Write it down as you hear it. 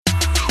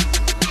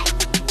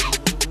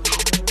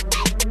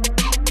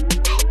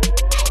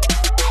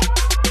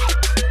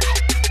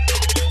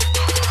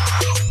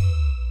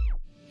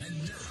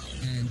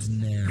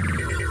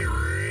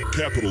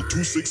Capital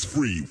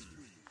 263.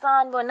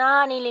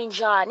 Sanibonani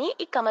linjani,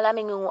 igama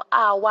lami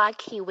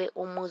ngingu-Awakhiwe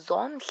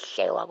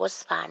Umuzomhle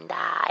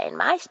wakosibanda, and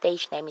my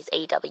stage name is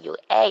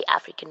AWA,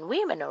 African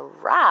Women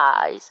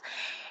Arise,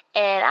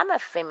 and I'm a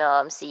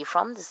female MC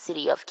from the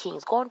city of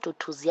Kings, going to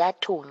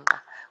Tuziatunga,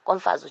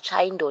 komfazi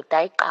uchaya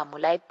indoda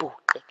iqamula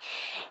ibhuqe.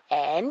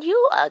 And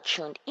you are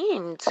tuned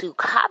in to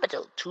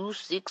Capital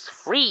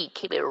 263,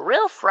 keep it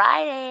real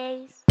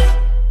Fridays.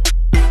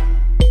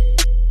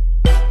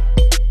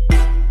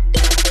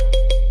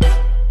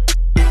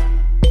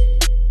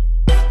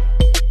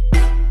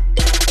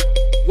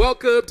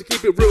 Welcome to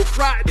Keep It Real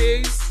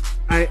Fridays.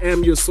 I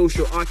am your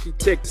social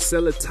architect,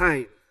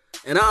 Celatine.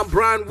 And I'm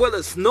Brian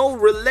Willis, no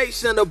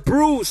relation to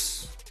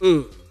Bruce.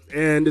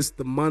 And it's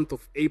the month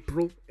of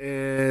April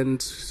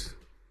and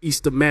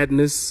Easter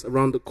madness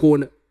around the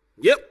corner.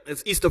 Yep,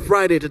 it's Easter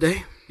Friday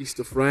today.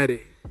 Easter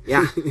Friday.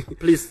 Yeah,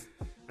 please.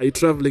 Are you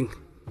traveling?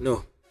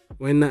 No.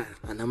 Why not?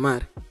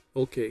 Anamari.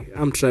 Okay,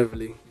 I'm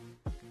traveling.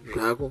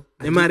 Drago.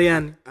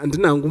 Nemariani.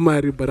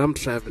 Andinangumari, but I'm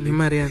traveling.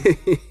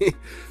 Nemariani.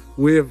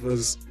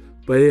 Waivers.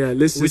 But yeah,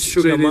 let's Which just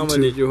sugar straight mama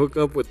into... did you hook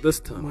up with this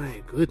time?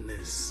 My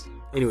goodness.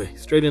 Anyway,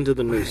 straight into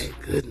the news.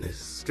 My goodness.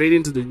 Straight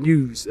into the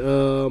news.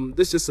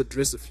 Let's just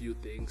address a few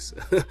things.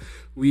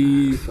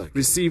 We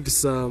received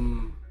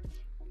some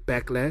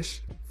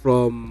backlash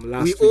from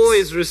last week. We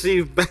always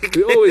receive backlash.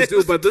 We always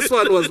do, but this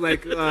one was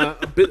like a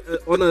bit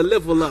on a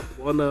level up,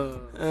 on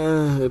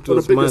a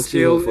bigger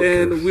scale,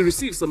 and we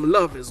received some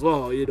love as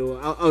well. You know,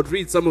 I'll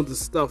read some of the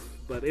stuff.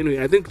 But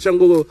anyway, I think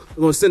Chango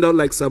will send out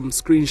like some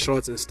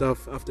screenshots and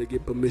stuff after I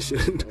get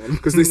permission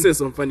because they said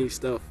some funny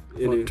stuff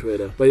on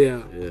Twitter. But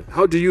yeah,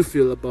 how do you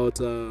feel about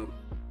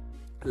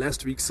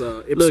last week's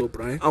episode, Look,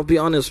 Brian? I'll be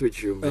honest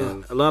with you,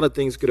 man. A lot of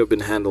things could have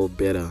been handled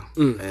better,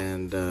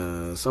 and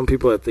some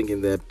people are thinking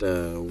that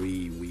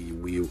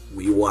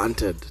we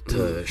wanted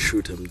to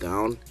shoot him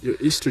down. Your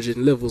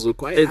estrogen levels were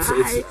quite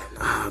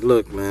high.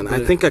 Look, man,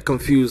 I think I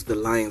confused the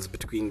lines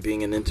between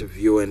being an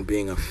interviewer and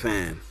being a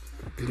fan.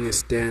 Being a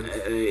stan,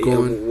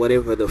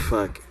 whatever the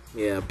fuck.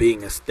 Yeah,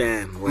 being a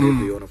stan,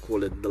 whatever you want to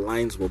call it. The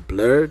lines were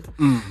blurred,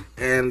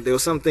 and there were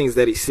some things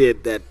that he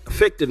said that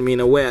affected me in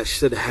a way I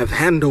should have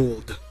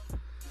handled.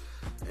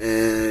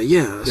 And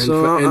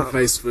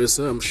vice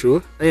versa, I'm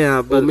sure.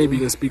 Yeah, but or maybe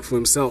he can speak for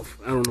himself.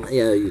 I don't know.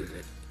 Yeah.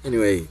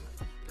 Anyway,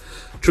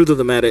 truth of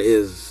the matter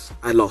is,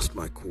 I lost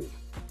my cool,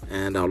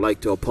 and I'd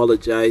like to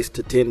apologize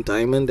to Tin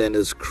Diamond and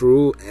his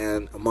crew,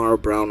 and Amara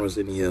Brown was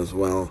in here as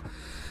well,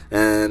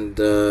 and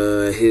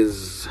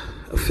his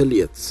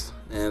affiliates,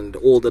 and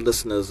all the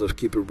listeners of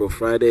Keep It Real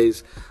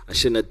Fridays. I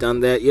shouldn't have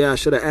done that. Yeah, I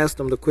should have asked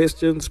them the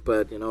questions,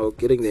 but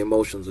getting the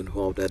emotions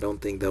involved, I don't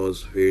think that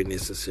was very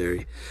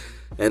necessary.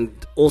 And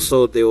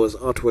also, there was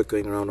artwork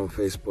going around on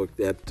Facebook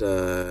that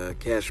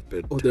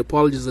Cashbid. Oh, the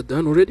apologies are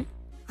done already?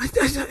 I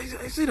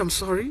said I'm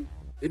sorry.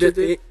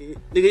 Nigga, you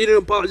didn't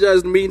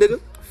apologize to me,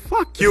 nigga.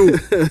 Fuck you.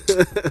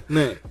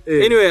 Nah.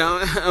 Anyway,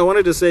 I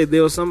wanted to say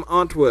there was some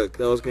artwork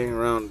that was going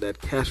around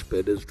that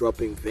Cashbid is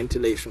dropping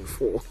ventilation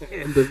for.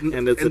 And the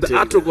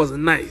artwork was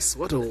nice.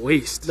 What a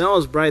waste. That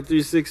was Bright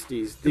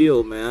 360's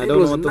deal, man. I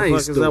don't know what the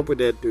fuck is up with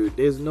that dude.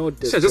 There's no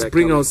diss track. Just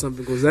bring out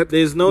something, because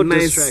there's no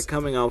diss track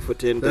coming out for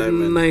 10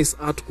 Diamond. Nice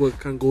artwork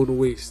can go to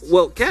waste.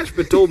 Well,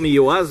 Cashbid told me he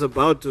was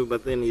about to,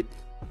 but then he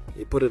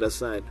put it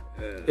aside.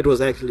 It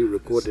was actually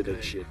recorded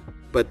and shit.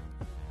 But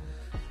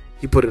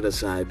he put it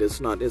aside. It's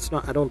not,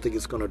 I don't think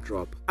it's going to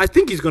drop. I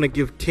think he's going to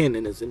give 10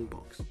 in his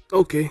inbox.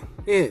 Okay.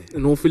 Yeah.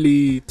 And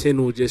hopefully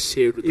 10 will just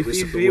share it with the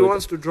rest of the world. If he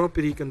wants to drop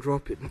it, he can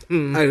drop it.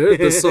 I heard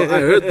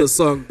the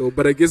song though,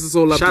 but I guess it's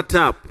all up. Shut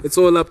up. It's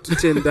all up to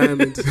 10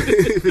 Diamond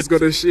if he's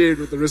going to share it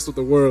with the rest of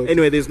the world.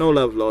 Anyway, there's no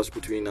love lost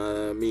between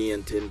me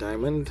and 10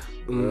 Diamond.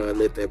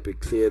 Let that be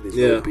clear. There's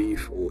no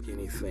beef or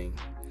anything.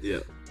 Yeah.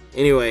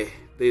 Anyway,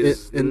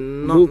 there's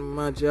not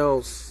much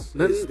else.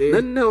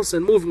 Nothing else.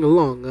 And moving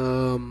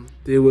along,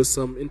 there were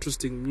some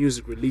interesting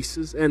music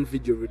releases and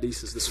video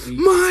releases this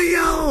week.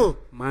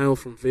 Mile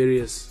from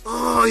various.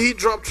 Oh, he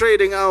dropped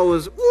Trading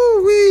Hours.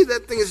 Woo-wee,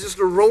 that thing is just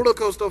a roller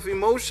coaster of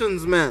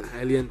emotions, man.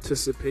 Highly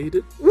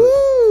anticipated.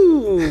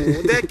 Woo!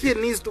 That kid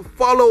needs to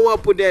follow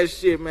up with that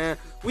shit, man.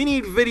 We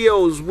need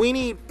videos. We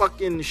need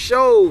fucking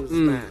shows,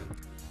 man.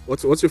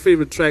 What's your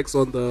favorite tracks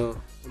on the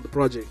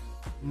project?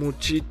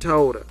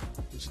 Muchitaura.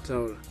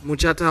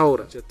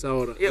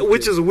 Yeah, okay.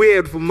 Which is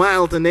weird for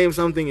Mile to name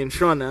something in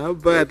Shona,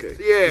 but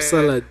yeah.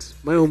 Salad.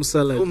 My home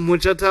salad.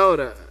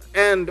 Muchataura.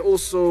 And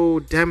also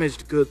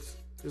Damaged Goods.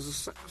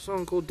 There's a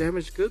song called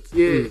Damaged Goods?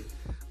 Yeah.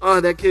 Oh,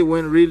 that kid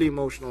went really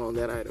emotional on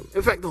that item.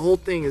 In fact, the whole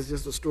thing is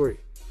just a story.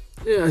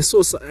 Yeah,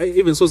 I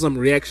even saw some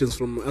reactions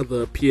from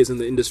other peers in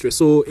the industry. I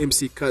saw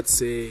MC Cut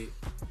say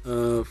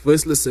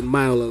Verseless and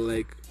Mile are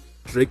like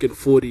Drake and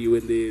 40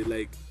 when they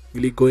like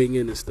really going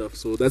in and stuff.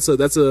 So that's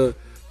a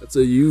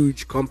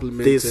huge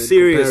compliment. There's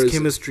serious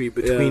chemistry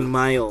between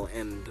Mile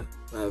and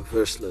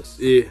Verseless.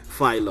 Yeah.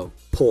 Philo.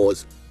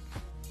 Pause.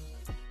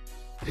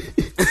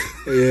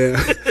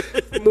 Yeah.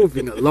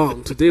 Moving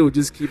along. Today we're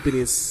just keeping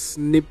it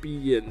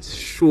snippy and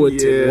short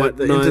and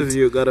whatnot. The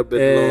interview got a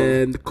bit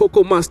long. And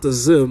Coco Master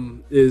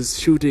Zim is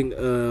shooting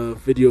a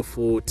video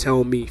for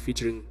Tell Me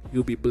featuring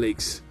UB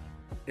Blakes.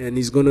 And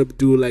he's gonna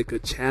do like a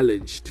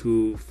challenge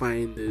to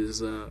find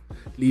his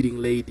leading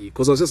lady.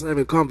 Because I was just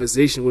having a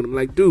conversation with him,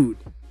 like, dude,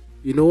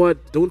 you know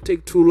what? Don't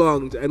take too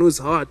long. I know it's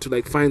hard to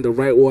like find the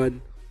right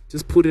one.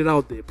 Just put it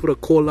out there. Put a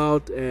call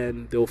out,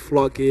 and they'll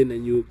flock in,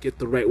 and you get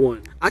the right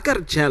one. I got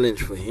a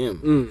challenge for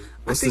him.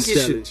 I think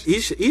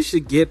he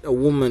should get a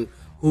woman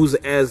who's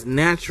as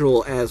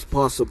natural as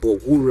possible,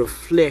 who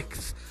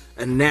reflects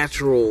a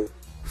natural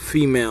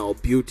female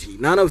beauty.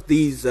 None of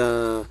these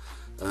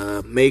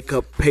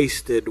makeup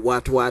pasted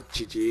what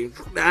chichi.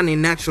 Any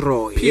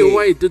natural.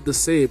 POI did the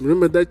same.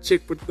 Remember that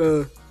chick with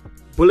the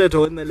bullet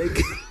hole in the leg?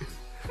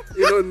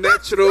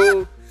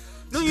 Natural.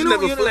 No, she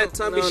never flat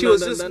tummy. She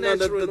was just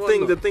natural.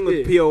 The thing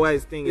with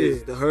POI's thing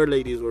is her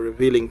ladies were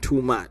revealing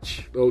too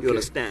much. Okay. You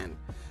understand?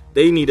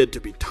 They needed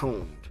to be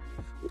toned.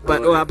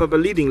 But a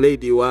leading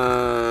lady,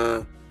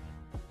 I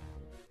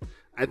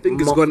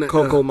think it's gonna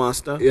Coco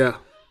Master. Yeah,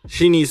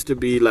 she needs to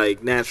be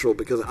like natural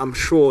because I'm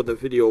sure the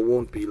video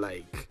won't be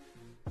like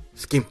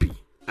skimpy.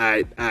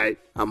 I'm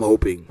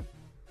hoping.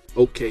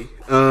 Okay.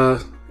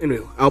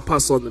 Anyway, I'll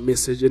pass on the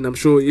message, and I'm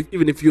sure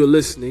even if you're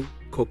listening,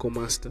 Coco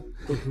Master,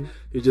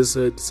 you just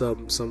heard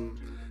some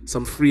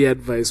free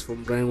advice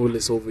from Brian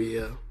Willis over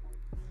here.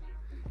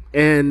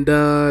 And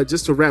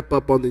just to wrap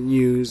up on the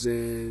news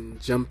and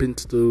jump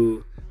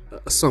into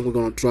a song we're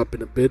gonna drop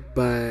in a bit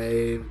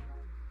by,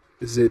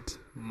 is it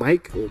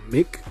Mike or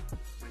Mick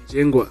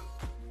Jengwa,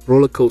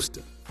 Roller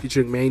Coaster,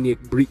 featuring Maniac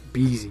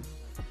Breezy.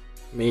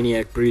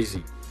 Maniac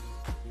Breezy.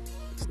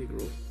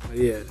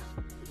 Yeah.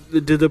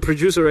 Did the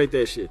producer write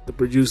that shit? The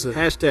producer.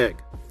 Hashtag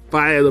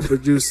fire the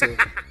producer.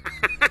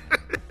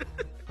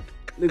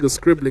 Nigga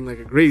scribbling like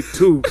a grade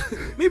 2.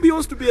 Maybe he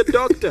wants to be a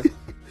doctor.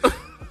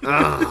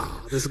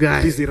 This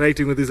guy busy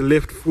writing with his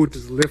left foot.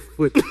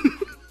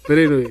 But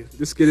anyway,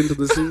 let's get into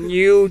this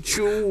new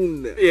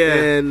tune. Yeah.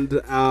 And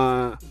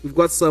we've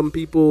got some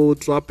people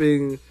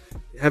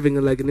having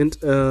an event,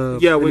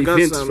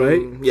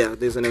 right? Yeah,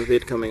 there's an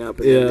event coming up,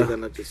 and they're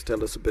gonna just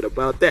tell us a bit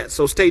about that.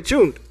 So stay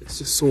tuned. It's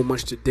just so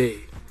much today.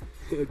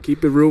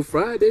 Keep it real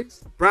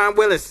Fridays. Brian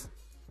Willis.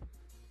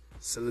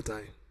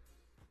 Celatine.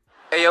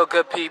 Hey yo,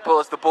 good people,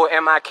 it's the boy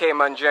M.I.K.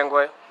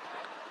 Manjengwe.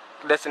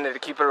 Listening to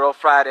Keep It Real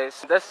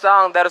Fridays. This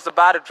song that is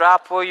about to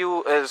drop for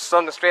you is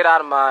something straight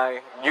out of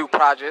my new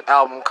project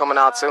album coming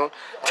out soon,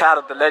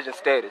 titled The Legend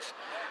Status.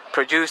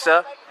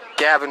 Producer,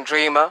 Gavin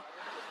Dreamer.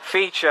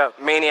 Feature,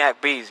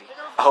 Maniac Breezy.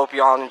 I hope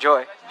you all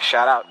enjoy.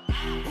 Shout out.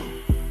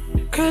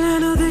 Girl, I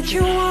know that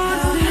you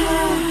want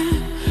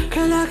it.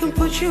 Girl, I can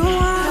put you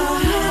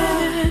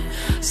on.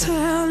 So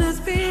let's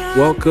be honest.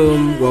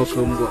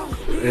 Welcome.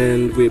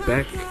 And we're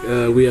back.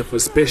 We have a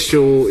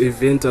special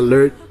event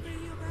alert.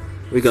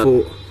 We got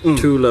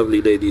two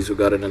lovely ladies who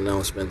got an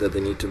announcement that they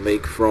need to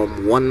make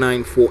from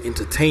 194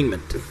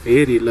 Entertainment.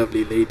 Very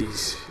lovely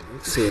ladies.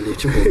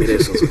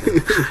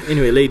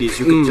 Anyway, ladies,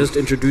 you can just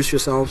introduce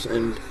yourselves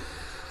and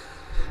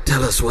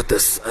tell us what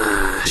this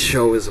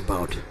show is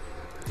about.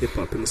 Hip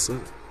Hop in the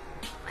Sun.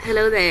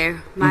 Hello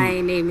there.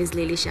 My name is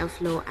Lily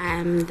Shaflo.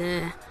 I'm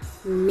the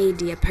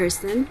media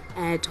person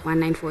at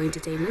 194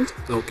 Entertainment.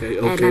 Okay.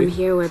 And I'm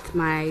here with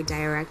my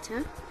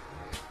director.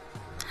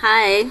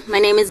 Hi, my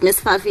name is Miss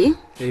Fafi.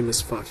 Hey,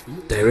 Miss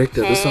Fafi.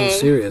 Director, this sounds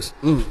serious.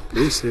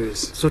 Very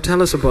serious. So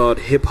tell us about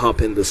Hip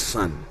Hop in the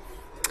Sun.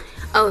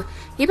 Oh,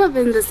 Hip Hop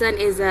in the Sun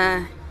is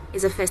a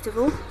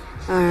festival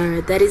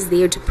that is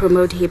there to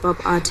promote hip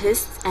hop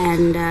artists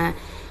and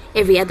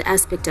every other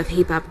aspect of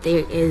hip hop.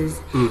 There is,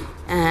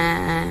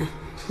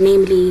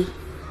 namely,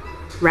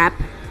 rap,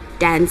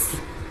 dance,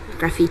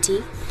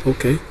 graffiti.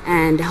 Okay.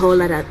 And a whole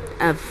lot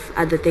of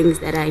other things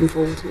that are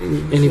involved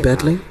in Any hip-hop.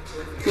 battling?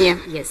 Yeah.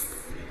 Yes.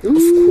 Of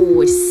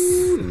course.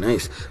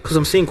 Nice. Because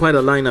I'm seeing quite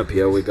a lineup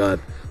here. We got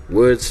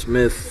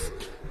Wordsmith,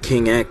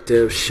 King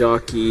Active,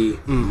 Sharky,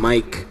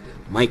 Mike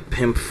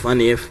Pimp,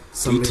 Funif,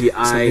 DTI,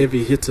 some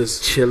heavy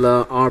hitters,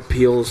 Chilla,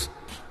 R-Peels,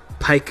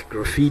 Pike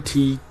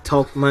Graffiti,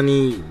 Talk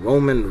Money,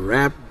 Roman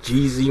Rap,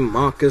 Jeezy,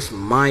 Marcus,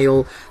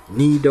 Mile,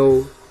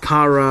 Nido,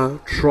 Kara,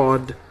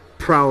 Trod,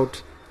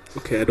 Prout.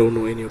 Okay, I don't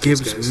know any of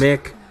these guys. Gibbs,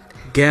 Mech,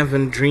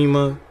 Gavin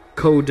Dreamer,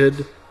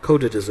 Coded.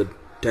 Coded is a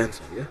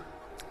dancer, yeah?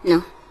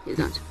 No, he's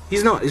not.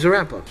 He's not. He's a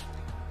rapper.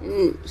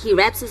 He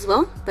raps as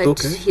well, but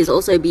he's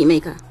also a beat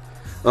maker.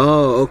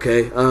 Oh,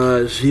 okay.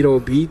 Zero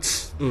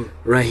Beats,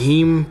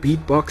 Raheem,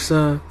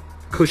 Beatboxer,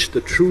 Kush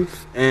the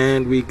Truth,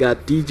 and we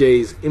got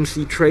DJs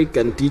MC Trake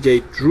and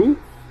DJ Drew,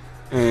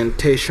 and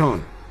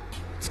Tayshawn.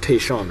 It's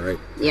Tayshawn, right?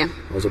 Yeah.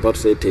 I was about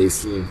to say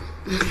Tayshawn.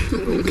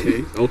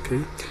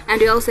 Okay.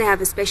 And we also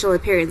have a special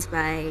appearance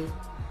by...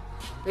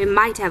 We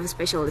might have a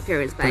special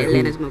appearance by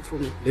Leonard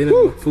Mfumo. Leonard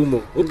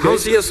Mfumo. Okay.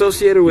 How's he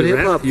associated with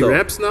hip-hop, though? He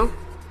raps now?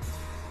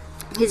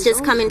 He's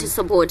just coming to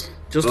support.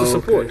 Just to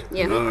support?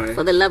 Yeah, right.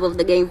 for the love of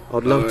the game.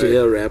 I'd love to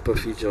hear a rapper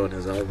feature on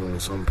his album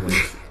at some point.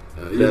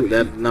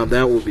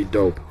 That would be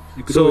dope.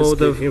 You could always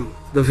get him.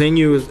 The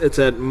venue it's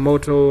at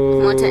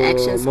Motor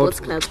Action Sports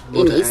Club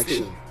in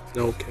Eastleigh.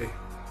 Okay.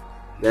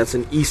 That's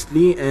in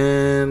Eastleigh,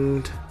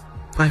 and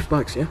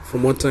 $5, yeah?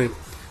 From what time?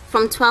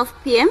 From 12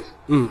 p.m.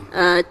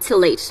 Till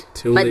late.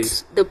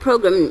 Late. The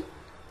program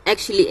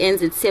actually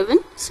ends at 7.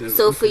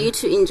 So for you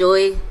to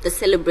enjoy the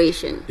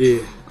celebration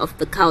of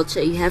the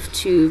culture, you have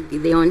to be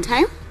there on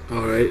time.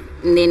 All right.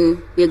 And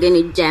then we're going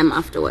to jam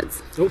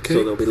afterwards. Okay. So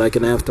there'll be like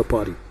an after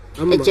party.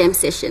 A jam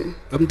session.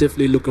 I'm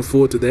definitely looking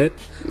forward to that.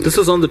 This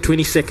is on the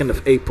 22nd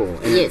of April,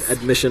 and Yes.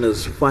 admission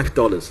is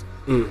 $5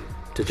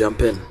 to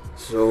jump in.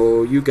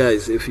 So you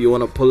guys, if you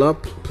want to pull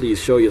up, please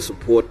show your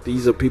support.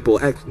 These are people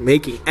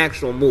making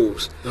actual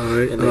moves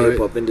in the hip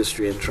hop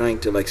industry and trying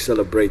to like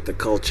celebrate the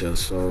culture.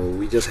 So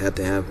we just had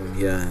to have them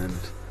here. And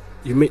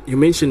you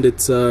mentioned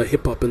it's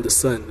hip hop in the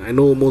sun. I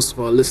know most of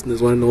our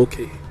listeners want to know.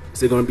 Okay, is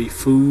there going to be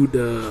food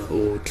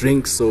or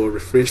drinks or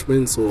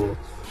refreshments or?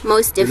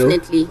 Most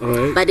definitely.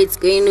 But it's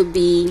going to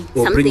be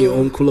something. Bring your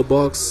own cooler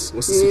box.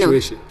 What's the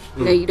situation?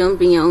 No, you don't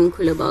bring your own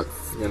cooler box.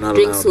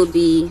 Drinks will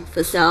be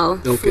for sale.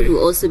 Food will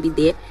also be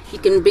there. You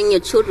can bring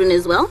your children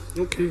as well.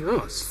 Okay.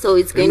 So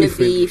it's going to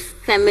be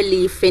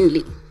family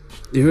friendly.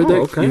 You heard that?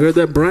 Okay. You heard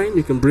that, Brian?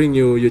 You can bring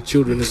your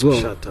children as well.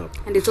 Shut up.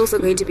 And it's also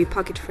going to be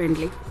pocket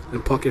friendly.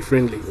 And pocket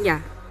friendly. Yeah.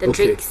 The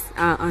drinks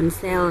are on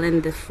sale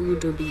and the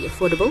food will be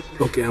affordable.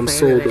 Okay, I'm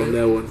sold on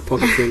that one.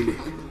 Pocket friendly.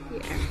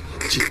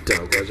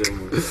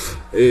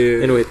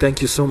 Anyway,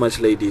 thank you so much,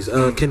 ladies.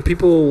 Where can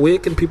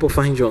people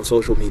find you on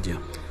social media?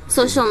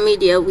 Social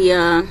media, we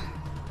are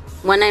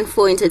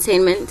 194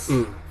 Entertainment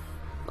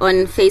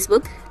on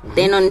Facebook.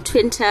 Then on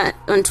Twitter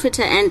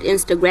and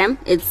Instagram,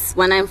 it's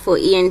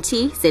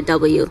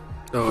 194ENTZW.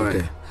 All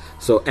right.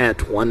 So at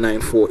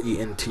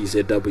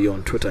 194ENTZW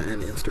on Twitter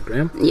and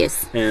Instagram.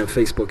 Yes. And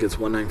Facebook, it's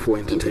 194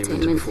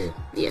 Entertainment.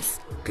 Yes.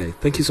 Okay.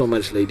 Thank you so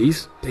much,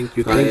 ladies. Thank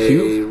you. I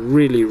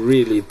really,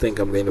 really think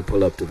I'm going to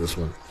pull up to this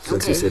one.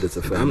 Since you said it's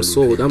a family I'm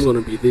sold. event. I'm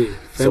going to be there.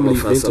 Some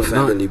of us are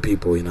family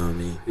people, you know what I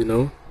mean? You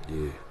know?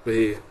 Yeah. But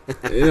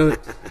yeah.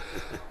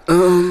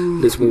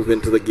 Let's move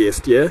into the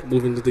guest, yeah?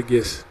 Move into the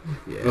guest.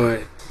 Yeah. All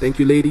right. Thank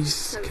you,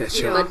 ladies. Catch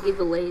you. About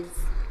giveaways.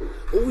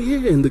 Oh,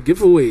 yeah. And the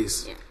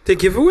giveaways. Yeah. They're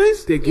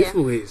giveaways? They're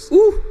giveaways.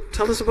 Ooh,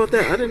 tell us about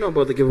that. I didn't know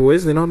about the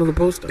giveaways. They're not on the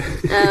poster.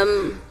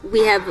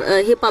 We have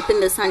a Hip Hop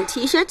in the Sun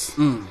t-shirt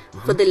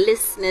for the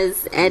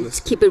listeners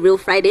at Keep It Real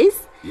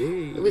Fridays.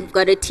 Yay. We've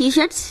got a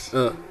t-shirt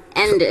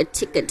and a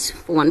ticket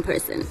for one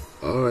person.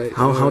 All right.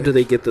 How do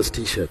they get this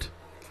t-shirt?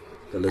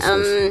 The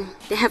listeners?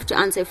 They have to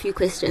answer a few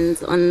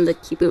questions on the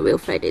Keep It Real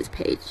Fridays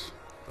page.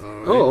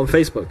 Right. Oh, on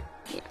Facebook?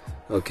 Yeah.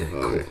 Okay,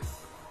 cool.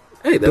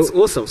 Hey, that's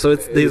awesome. So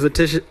there's a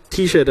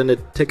t-shirt and a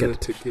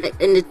ticket.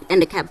 And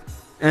a cap.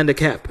 And a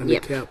cap. And a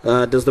cap.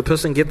 Does the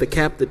person get the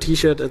cap, the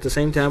t-shirt at the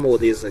same time, or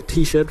there's a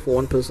t-shirt for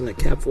one person, a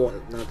cap for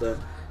another,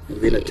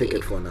 and then a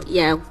ticket for another?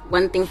 Yeah,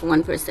 one thing for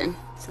one person,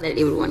 so that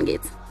everyone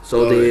gets.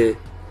 So there are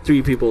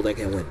 3 people that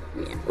can win.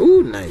 Yeah.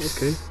 Ooh, nice.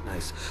 Okay.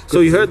 Nice.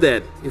 So you heard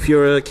that. If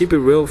you're a Keep It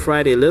Real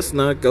Friday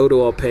listener, go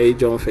to our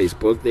page on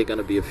Facebook. There are going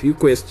to be a few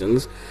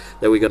questions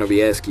that we're going to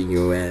be asking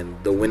you, and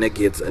the winner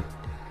gets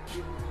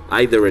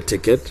either a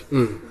ticket,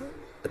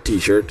 a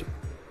t-shirt,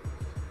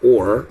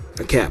 or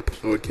a cap.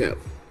 Or a cap.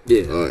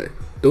 Yeah. All right.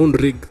 Don't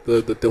rig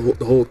the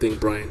whole thing,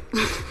 Brian.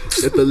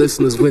 Let the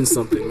listeners win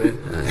something, man.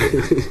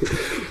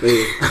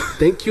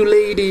 Thank you,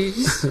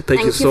 ladies.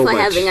 Thank you so for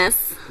much. having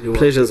us.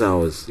 Pleasure's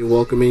ours. You're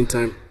welcome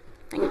anytime.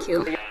 Thank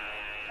you.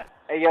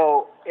 Hey,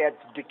 yo,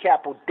 it's the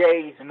Capo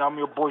Days, and I'm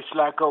your boy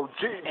Slack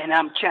OG. And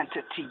I'm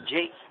Chanta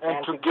TJ.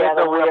 And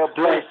together we are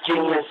Blessed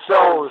Genius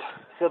Souls.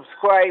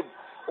 Subscribe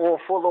or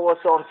follow us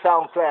on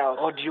SoundCloud,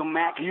 Audio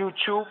Mac,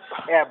 YouTube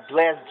at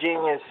Blessed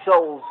Genius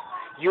Souls.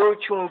 You're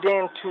tuned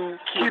in to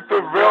Keep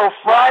It Real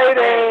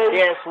Friday.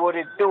 That's what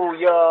it do,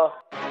 y'all.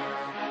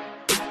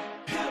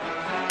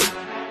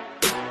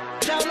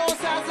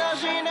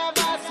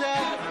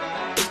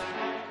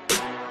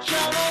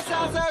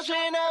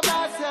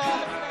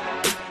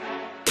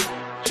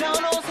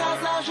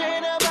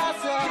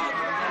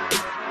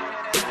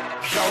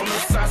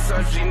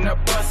 Sassagina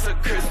bussa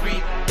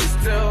crispy, we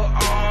still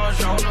on.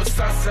 Jono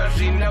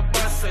sassagina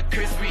bussa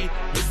crispy,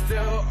 we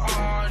still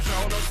on.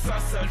 Jono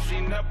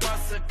sassagina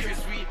bussa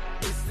crispy,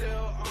 we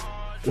still on.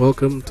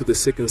 Welcome to the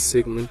second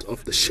segment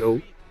of the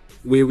show,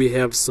 where we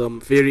have some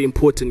very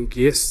important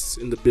guests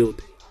in the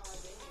building.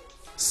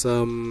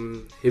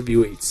 Some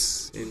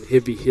heavyweights and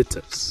heavy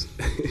hitters.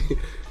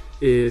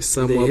 They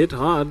hit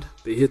hard.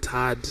 They hit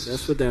hard.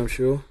 That's for damn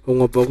sure.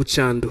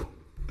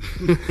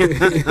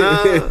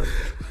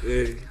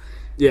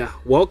 Yeah,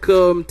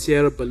 welcome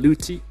Tierra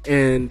Baluti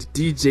and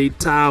DJ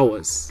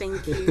Towers.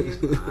 Thank you.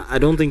 I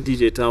don't think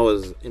DJ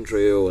Towers'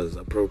 intro was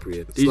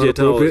appropriate. It's DJ not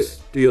appropriate?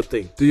 Towers, do your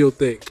thing. Do your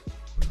thing.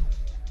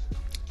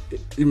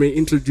 You may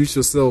introduce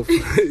yourself,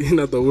 in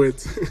other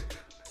words.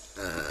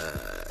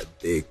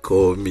 They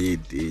call me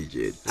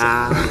DJ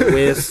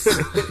Wes.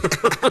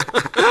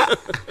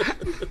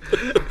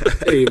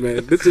 Hey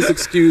man, let's just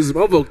excuse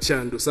me.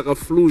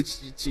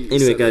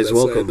 Anyway, guys,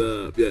 welcome.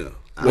 Yeah.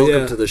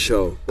 Welcome to the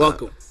show.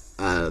 Welcome.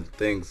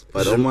 Thanks.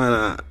 But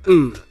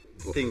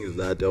thing is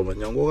that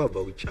manyango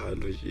kaba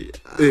kuchando nje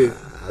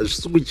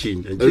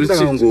asikuchinja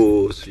nje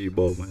ngo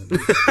sibo man.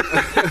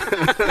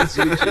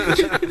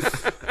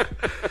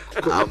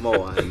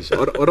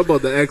 What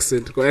about the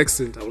accent? Go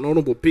accent. I don't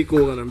know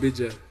Pico and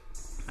Ambija.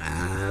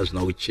 It's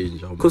no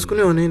change. Because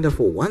kune wanaenda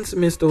for one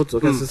semester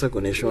utsoka sasa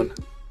connection.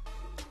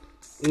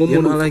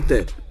 You know like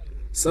that.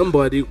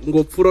 Somebody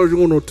go pura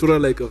tura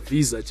like a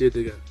visa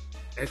chediga.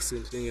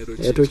 Accent thing you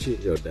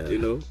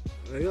know.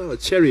 Yeah,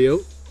 Cheerio.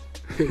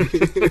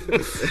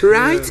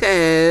 Right.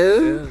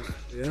 Yeah.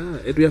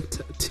 And we have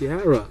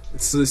Tiara.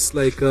 It's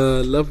like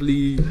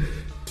lovely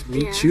to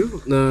meet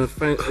you.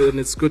 And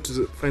it's good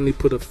to finally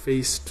put a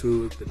face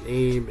to the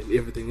name and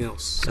everything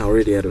else. I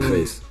already had a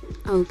face.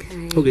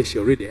 Okay, she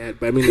already had,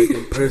 but I mean like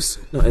in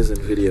person. No, as in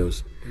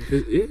videos.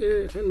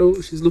 Yeah, I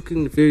know. She's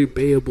looking very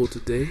bayable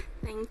today.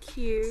 Thank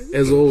you.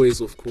 As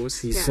always, of course.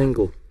 He's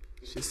single.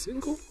 She's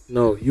single?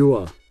 No, you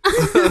are.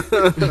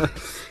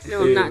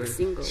 No, I'm not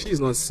single. She's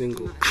not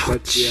single.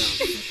 But yeah.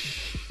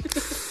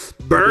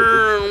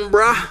 Burn,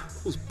 bruh.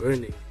 Who's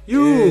burning?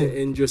 You.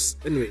 And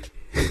just anyway.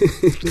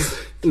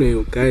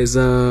 Anyway, guys,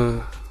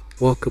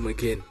 welcome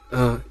again.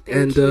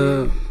 Thank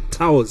you.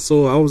 Towers.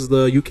 So how was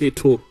the UK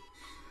tour?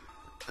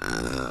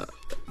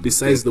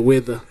 Besides the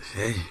weather.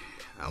 Hey,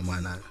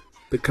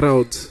 the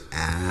crowd.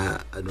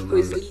 I don't know.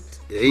 Who's lit?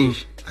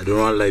 I don't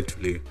want to lie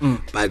to you.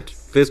 But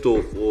first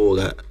of all,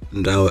 I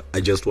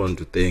just want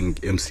to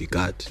thank MC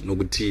Kat.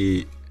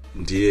 Noguti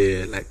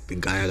ndiye like the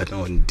guy I got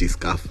on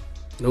Discover.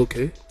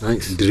 Okay.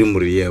 Nice. Dream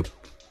Rehab.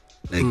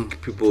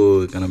 Like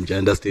people can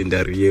understand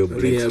the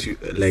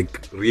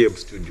Rehab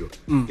studio.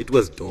 It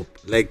was dope.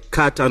 Like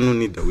Kat no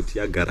need uti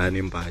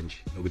agarane mbanje.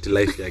 Noguti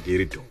life yake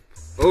iri dope.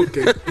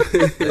 Okay.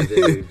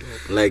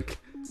 Like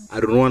I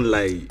don't want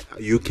like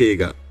UK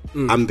ga.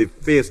 I'm the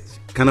first.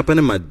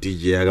 Kanapane ma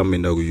DJ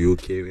akamenda ku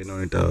UK when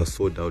on a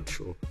sold out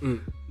show.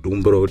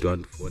 Dumbro to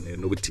and phone.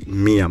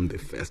 Me, I'm the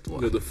first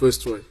one. You're the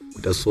first one.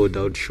 With a sold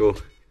out show,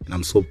 and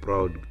I'm so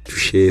proud to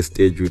share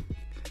stage with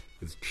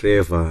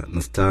Trevor,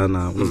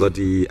 Nastana,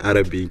 Nuzati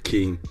Arabic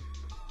King,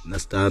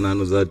 Nastana,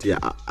 Nuzati.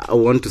 I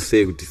want to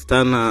say with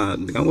Stana,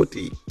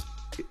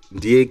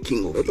 the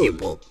king of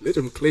hip hop. Let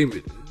him claim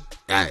it.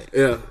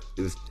 Yeah.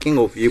 He's king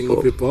of hip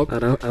hop. I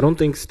don't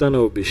think Stana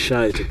will be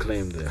shy to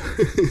claim that.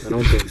 I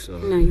don't think so.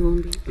 No, you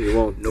won't be. You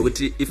won't. No,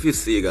 if you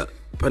see that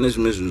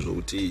punishment is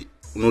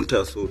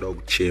unota soda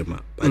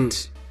kuchema,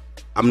 but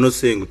I'm not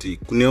saying kuti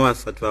kunewa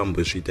satu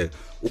ambosvita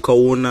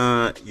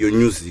ukaona your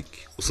music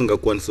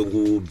usingakwanisa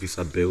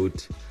kubvisa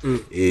belt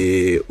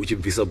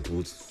uchibvisa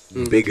boots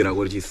bag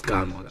rako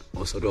richiskanwa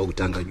usati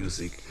wakutanga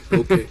music.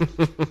 Okay.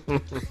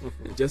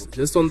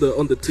 just on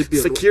the tip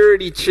here.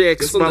 Security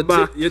checks,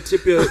 baba. Your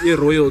tip your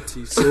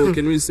royalty. So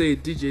can we say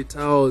DJ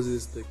Towers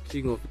is the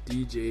king of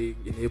DJ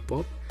in hip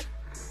hop?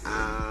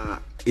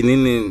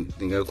 Inini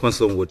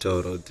ndingakwanisa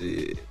ngotaura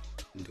kuti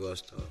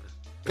ndiwashtaura.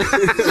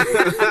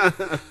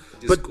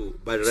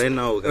 But right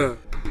now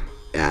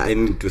I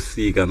need to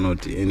seek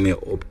not any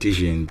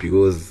optician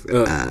because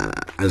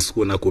I'm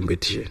school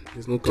competition.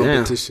 There's no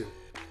competition.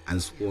 I'm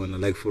school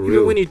like for real.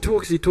 Even when he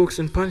talks in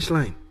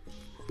punchline.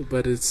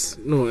 But it's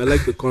I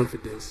like the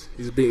confidence.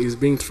 He's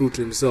being true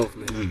to himself,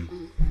 man.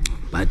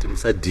 But I'm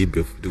so deep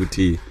of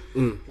duty.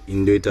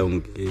 Indoita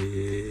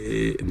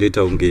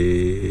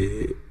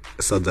unge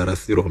Sadara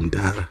Siro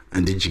Mdara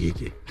and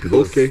Jigiki.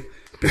 Okay.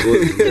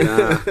 Because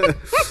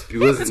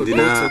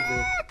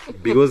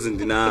in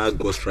Dina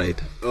Ghost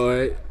Rider.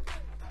 Alright.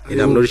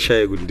 And I'm not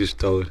shy with this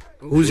tower.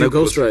 Who's your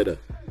Ghost Rider?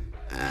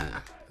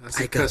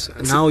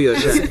 Now you're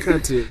shy.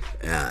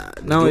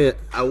 Now I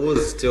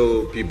always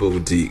tell people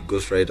with the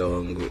Ghost Rider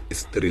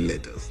it's 3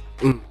 letters.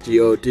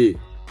 G-O-D.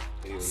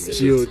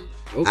 G-O-D.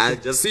 Okay.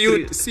 Just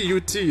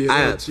C-U-T.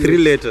 3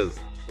 letters.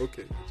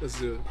 Okay.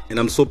 And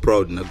I'm so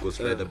proud in a Ghost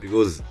Rider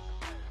because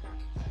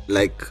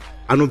like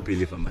I don't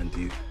believe I'm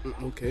Mandiri.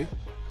 Okay.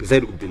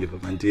 Besides believe I'm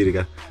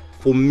Mandiri,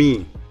 for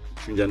me,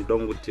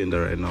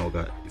 right now,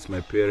 it's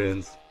my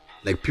parents,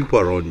 like people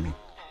around me.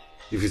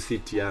 If you see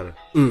Tiara,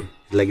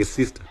 like a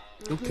sister.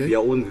 Okay. We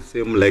are on the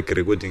same like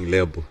recording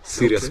label,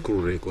 Serious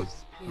Crew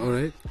Records. Yeah. All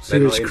right.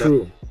 Serious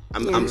Crew.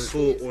 I'm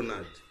so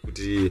honored.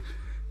 Kuti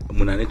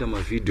munaneta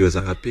ma videos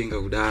akapenga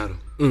kudaro.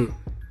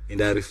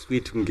 And I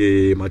sweet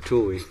nge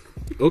matowe.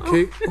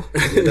 Okay.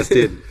 You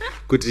understand?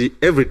 Kuti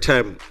every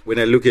time when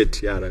I look at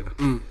Tiara,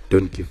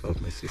 don't give up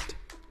my sister.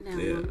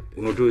 No.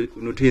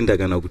 Unotoenda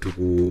kana kuti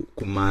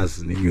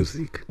kumaz ne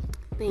music.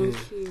 Thank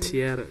you.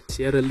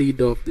 Tiara,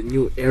 leader of the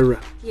new era.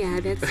 Yeah,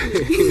 that's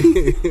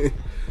me.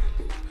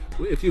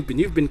 Where have you been?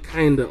 You've been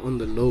kinda on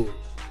the low.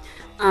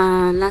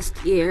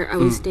 Last year I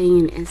was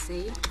staying in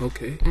SA.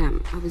 Okay. I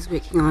was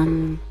working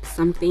on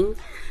something.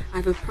 I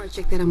have a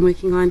project that I'm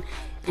working on,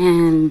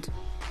 and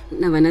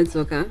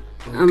Navanadzoka.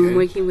 Okay. I'm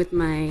working with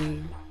my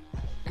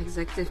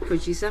executive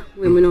producer,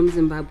 Women of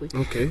Zimbabwe.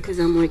 Okay. Because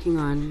I'm working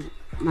on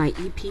my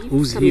EP.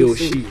 Who's he or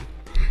she?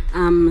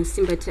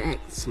 Simba Tags.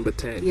 Simba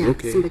Tags. Yeah,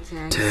 okay. Simba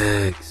Tags.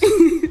 Tags.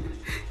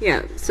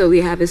 Yeah, so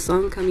we have a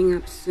song coming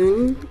up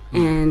soon,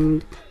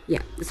 and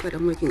yeah, that's what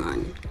I'm working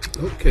on.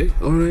 Okay,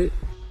 all right.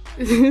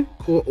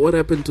 What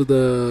happened to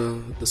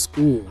the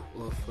school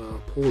of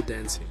pole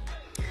dancing?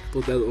 I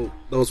thought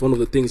that was one of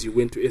the things you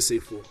went to SA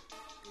for.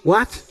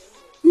 What?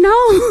 No.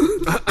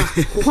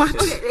 What?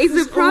 Okay,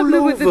 it's a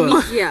problem with the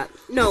media.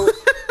 No.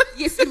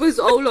 Yes, it was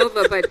all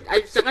over, but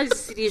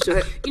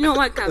you know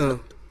what?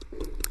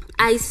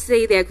 I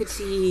say that I could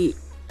see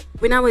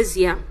when I was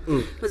here.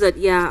 I was like,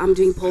 I'm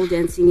doing pole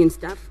dancing and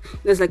stuff.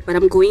 And I was like, but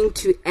I'm going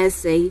to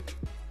SA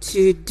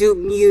to do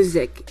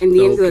music. And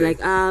then they were like,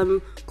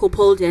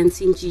 pole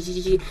dancing,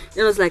 GGG.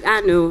 And I was like,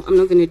 no, I'm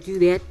not going to do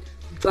that.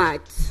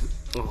 But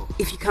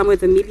if you come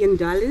with $1 million.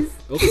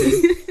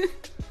 Okay.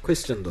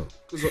 Question though.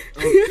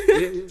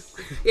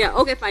 Yeah,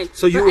 okay, fine.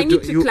 So I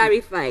need to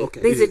clarify.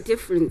 Okay. There's a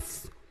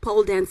difference.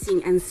 Pole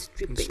dancing and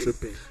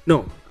stripping.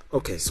 No.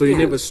 Okay. So you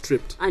never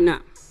stripped. I know.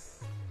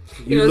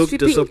 You look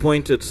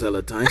disappointed,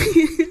 Celatine.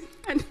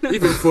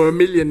 Even for $1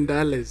 million.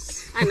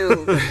 I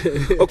know.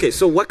 Okay,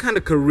 so what kind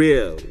of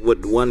career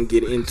would one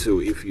get into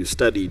if you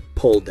studied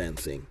pole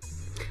dancing?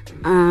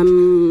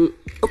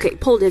 Okay,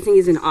 pole dancing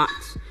is an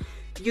art.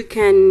 You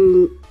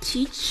can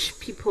teach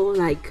people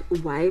like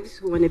wives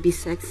who want to be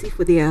sexy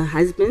for their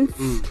husbands.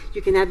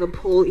 You can have a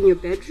pole in your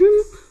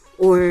bedroom,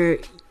 or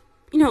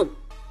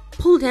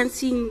pole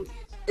dancing.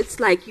 It's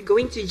like you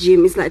going to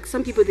gym. It's like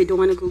some people, they don't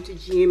want to go to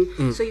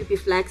gym, so you'll be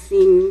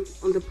flexing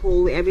on the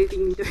pole,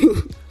 everything you're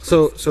doing.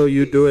 So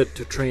you do it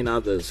to train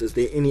others. Is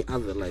there any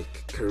other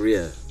like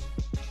career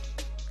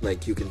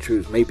like you can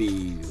choose?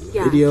 Maybe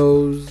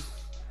videos,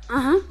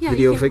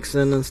 video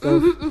fixing and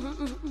stuff.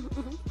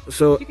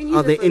 So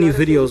are there any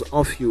videos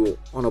of you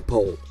on a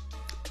pole?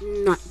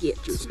 Not yet.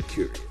 Just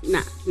curious.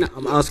 Nah, not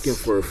I'm yet. asking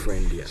for a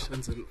friend here.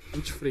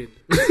 Which friend?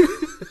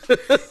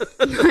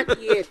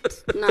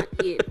 Not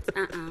yet.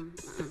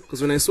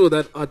 Because when I saw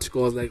that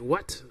article, I was like,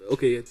 what?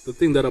 Okay, the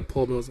thing that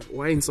appalled me was like,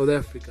 why in South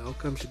Africa? How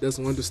come she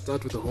doesn't want to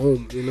start with a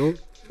home,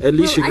 At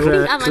least you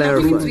clarify.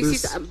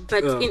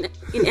 But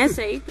in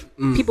SA,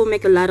 people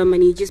make a lot of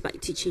money just by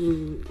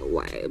teaching,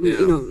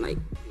 like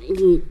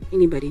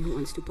anybody who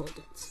wants to pole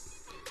dance.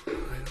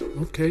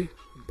 Okay.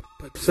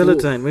 But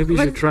Celatine, maybe you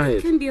should try it.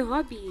 It can be a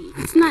hobby.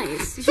 It's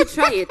nice. You should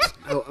try it.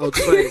 I'll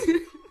try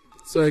it.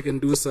 So I can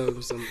do some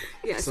moves.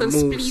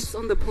 Splits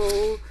on the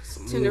pole.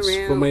 Turn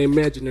around. For my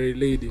imaginary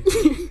lady.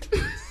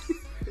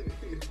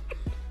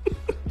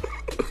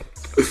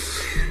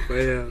 But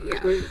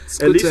it's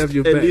good to have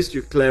you back. At least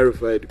you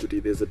clarified, Goody,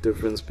 there's a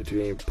difference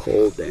between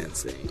pole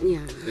dancing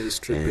and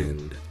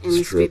stripping.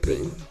 And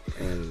stripping.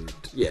 And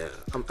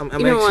I'm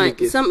you know what?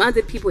 Some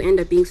other people end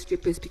up being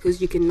strippers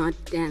because you cannot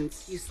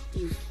dance. You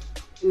stiff.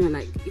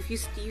 Like if you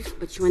stiff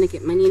but you want to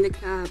get money in the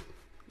club,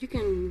 you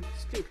can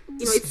strip.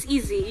 It's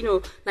easy.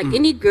 Like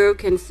any girl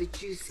can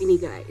seduce any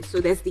guy. So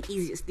that's the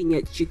easiest thing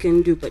that you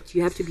can do. But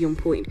you have to be on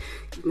point.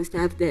 You must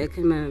have the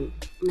kind of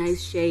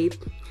nice shape,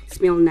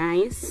 smell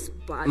nice,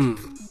 but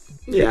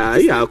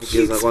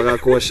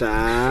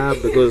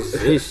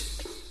because.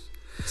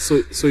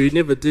 So you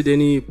never did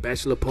any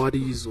bachelor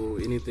parties or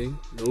anything?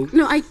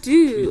 No, I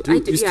do.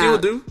 You still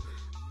do?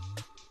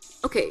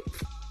 Okay.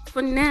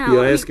 For now,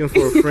 you're asking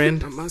for a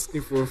friend. I'm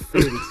asking for a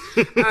friend.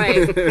 All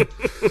right.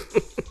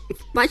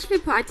 Bachelor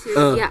parties,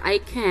 I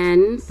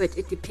can, but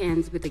it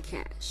depends with the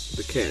cash.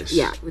 The cash.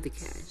 Yeah, with the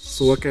cash.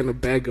 So what kind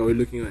of bag are we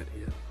looking at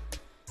here?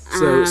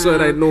 So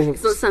that I know.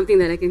 It's not something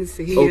that I can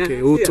say.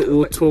 Okay,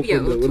 we'll talk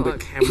when the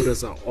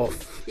cameras are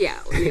off. Yeah,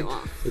 when they're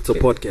off. It's a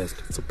podcast.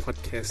 It's a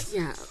podcast.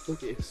 Yeah.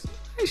 Okay.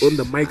 When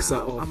the mics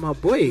are off. I'm a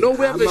boy. No,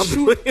 we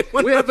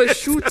have a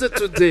shooter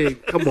today.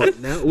 Come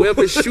on now. We have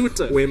a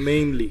shooter. We're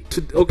mainly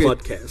a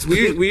podcast.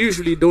 We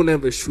usually don't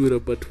have a shooter,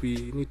 but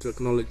we need to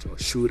acknowledge our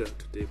shooter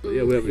today. But we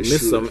have a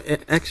missed some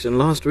action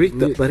last week.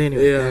 But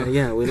anyway,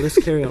 well, let's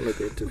carry on with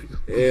the interview.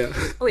 Yeah.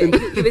 Oh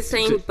yeah, you were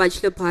saying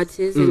bachelor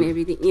parties and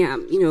everything. Yeah,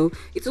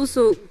 it's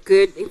also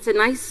good. It's a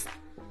nice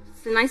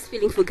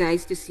feeling for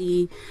guys to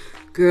see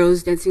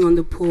girls dancing on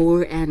the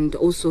pole, and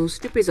also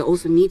strippers are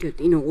also needed.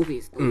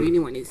 Obviously, I really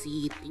want to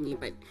see it.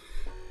 But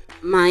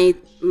my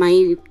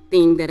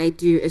thing that I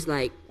do is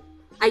like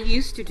I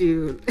used to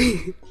do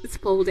it's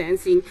pole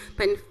dancing,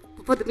 but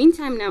for the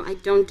meantime now I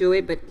don't do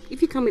it. But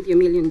if you come with your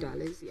 $1 million,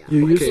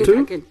 you used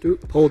to do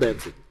pole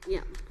dancing.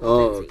 Yeah.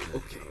 Pole dancing.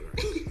 Okay.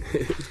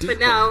 But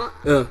now,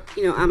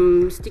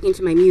 I'm sticking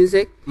to my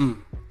music.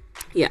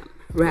 Yeah,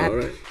 rap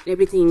and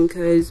everything.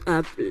 Because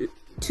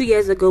 2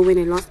 years ago when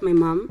I lost my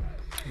mom.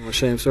 Oh,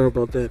 shame. Sorry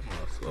about that.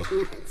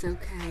 It's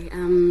okay.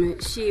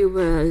 She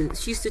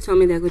used to tell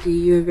me that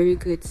you're a very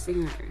good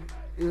singer.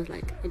 And I was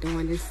like, I don't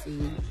want to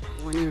sing.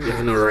 I want to rap. You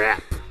want to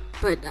rap.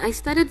 But I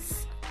started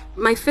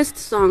my first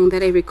song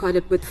that I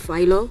recorded with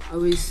Philo. I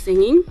was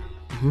singing.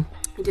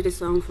 I did a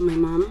song for my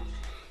mom,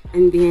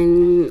 and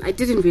then I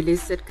didn't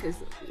release it because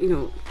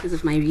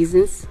of my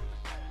reasons.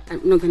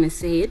 I'm not gonna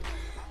say it.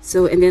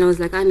 So and then I was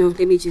like, I know,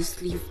 let me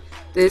just leave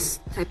this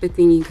type of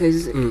thing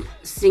because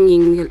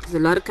singing, there's a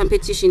lot of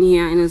competition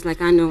here, and I was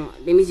like, I know,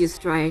 let me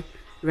just try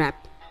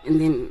rap, and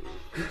then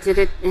I did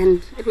it,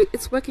 and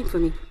it's working for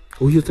me.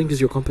 Who you think is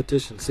your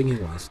competition singing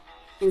wise?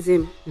 In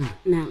Zim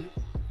now.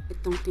 I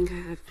don't think I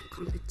have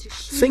competition.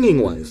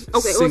 Singing wise.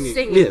 Okay,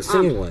 singing. Yeah,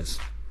 singing wise.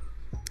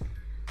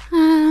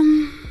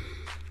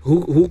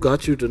 Who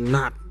got you to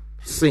not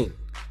sing?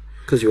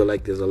 Because you were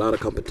like, there's a lot of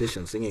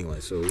competition singing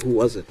wise. So who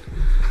was it?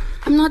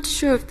 I'm not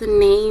sure of the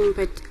name,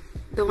 but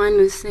the one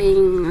who's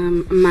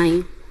saying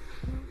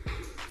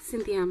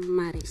Cynthia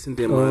Mari.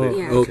 Cynthia Mari.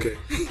 Yeah. Okay.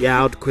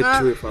 Yeah, I'd quit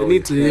too if I I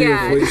need to hear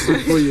your voice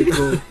before you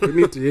go. I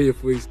need to hear your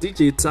voice.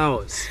 DJ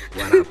Towers.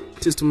 What up?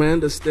 It is to my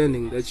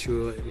understanding that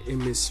you're an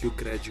MSU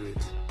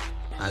graduate.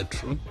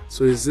 True.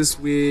 So is this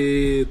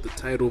where the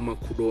title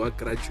Makudo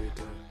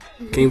graduate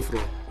came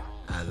from?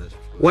 That's true.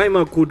 Why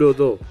Makudo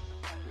though?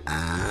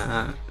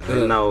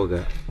 Right now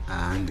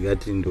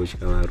ndingati ndotya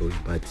varoi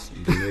but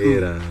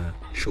ndinoyera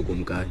shoko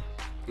mukanyi.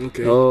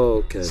 Okay. Oh,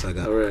 okay.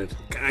 Saka, all right.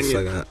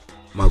 Saka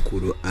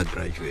Makudo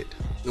graduate.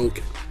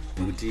 Okay.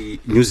 Nokuti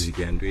music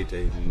yandoita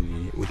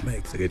inini with my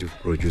executive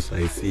producer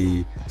I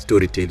see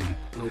storytelling.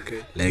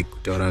 Okay. Like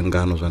kutaura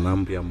ngano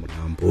zvanambuya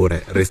murambo.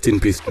 Rest in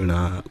peace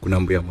kuna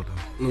mbuya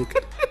murambo.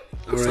 Okay.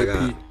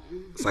 R.I.P.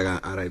 Saka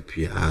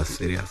R.I.P.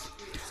 Serious.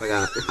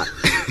 Saka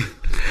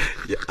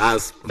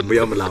as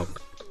mbuya murambo.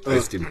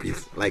 Rest in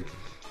peace. Like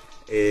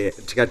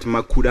tikati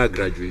Makudo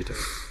graduate.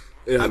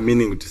 Yeah. I'm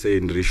meaning to say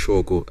ndiri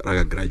shoko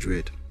raka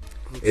graduate.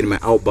 In my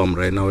album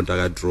right now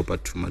ndaka dropa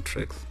 2 more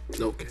tracks.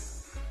 Okay.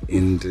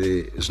 And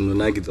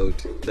zvinonakidza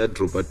kuti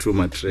ndadropa 2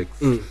 more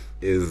tracks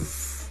is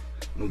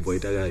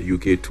noboita ka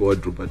UK tour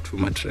dropa 2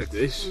 more tracks.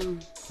 Yes.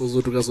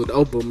 Kuzoti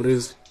album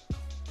rezi.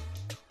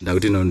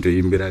 Ndakuti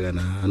ndoimbira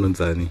kana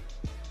anonzani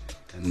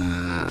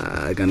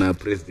kana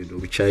president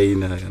of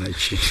China kana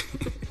chi.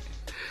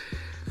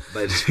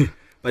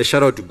 But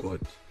shout out to God.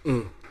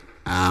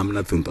 I'm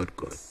nothing without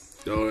God.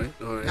 All right.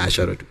 Yeah,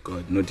 shout out to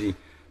God. Noti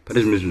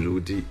pane zvimwe zvinhu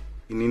zvokuti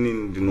inini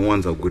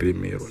ndinowanza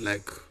kuremero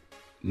like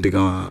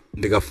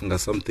ndikafunga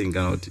something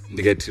kana kuti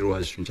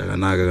ndikaitirwa zvinhu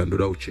chakanaka kana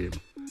ndoda kuchema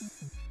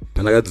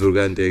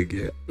pandakadzoka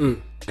ndege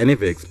I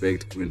never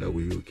expect kuenda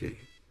ku-UK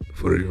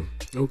for real.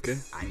 Okay.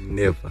 I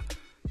never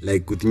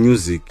like with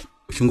music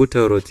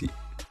uchingotaura kuti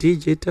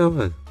DJ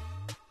Towers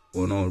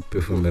ona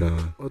performera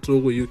vanhu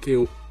Watu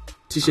ku-UK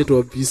t-shirt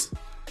wa visa.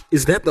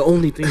 Is that the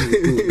only thing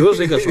you do? Those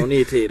niggas on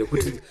it,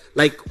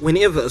 like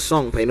whenever a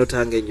song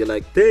painotanga and you're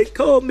like, they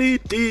call me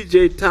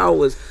DJ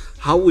Towers.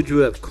 How would you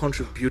have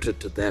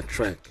contributed to that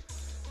track?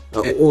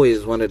 I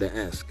always wanted to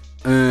ask.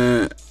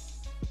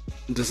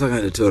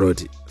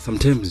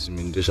 Sometimes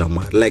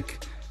like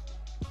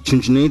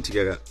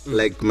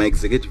like my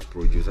executive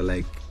producer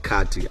like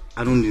Kati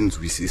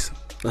anondinzwisisa.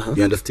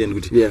 You understand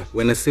kuti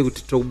when I say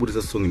kuti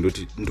tokubudisa song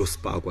ndoti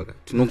ndosparkwa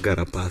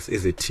tinogara pasi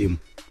as a team.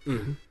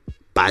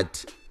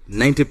 But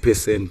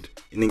 90%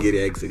 inenge iri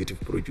executive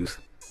producer.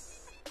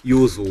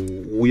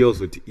 Uya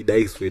uzoti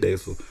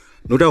idaiso.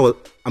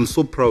 I'm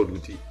so proud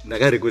kuti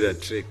ndakarecorda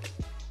track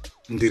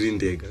ndiri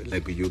ndega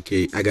like UK.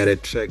 I got a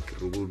track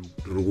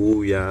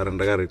rukuya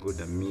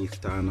ndakarecorda me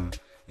Stana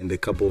and a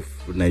couple of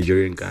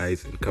Nigerian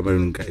guys and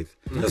Cameroon guys.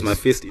 That's my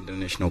first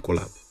international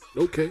collab.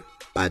 Okay.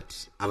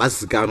 But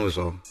avazikanwa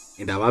zvawo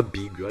and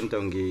avabig vanoita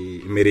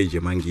kunge marriage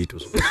yemangito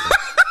so.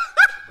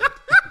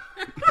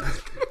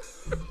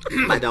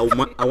 But I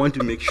want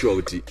to make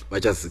sure kuti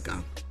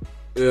vachazikana.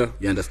 Yeah.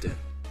 You understand?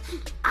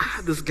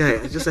 This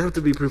guy, I just have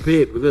to be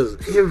prepared because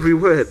every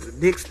word,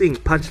 next thing,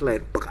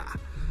 punchline.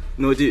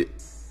 No,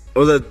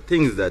 all the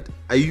things that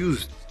I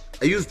used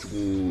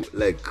to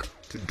like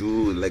to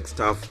do like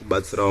stuff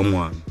but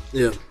one.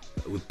 Yeah.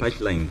 With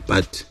punchline,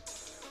 but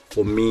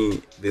for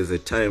me there's a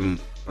time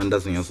when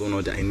that's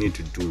what I need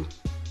to do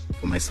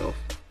for myself.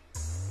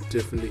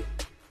 Definitely.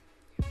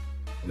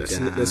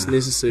 That's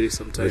necessary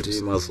sometimes.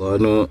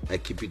 I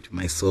keep it to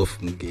myself.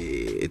 You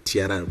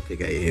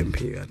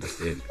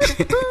understand?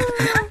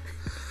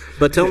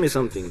 But tell me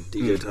something,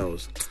 DJ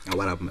Towers.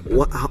 What happened?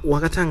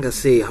 Wakatanga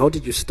say, how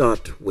did you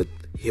start with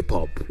hip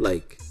hop?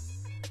 Like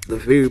the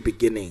very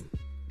beginning,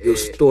 your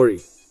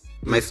story.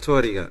 My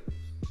story.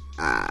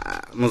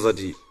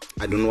 Mozadi,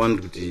 I don't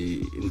want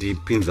to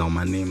pins on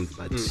my names,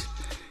 but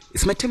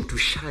it's my time to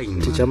shine.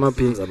 It's my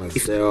time to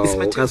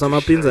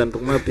shine.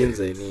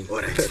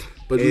 Alright.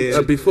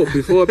 But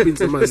before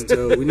Prince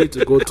Master, we need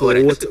to go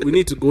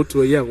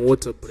to a young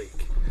water break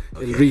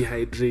and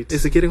rehydrate.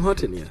 Is it getting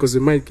hot in here? Because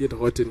it might get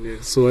hot in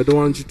here. So I don't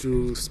want you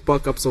to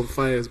spark up some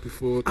fires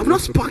before. I'm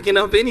not sparking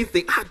up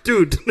anything.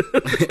 Dude.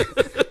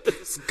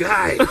 This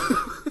guy.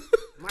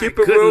 Keep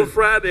it real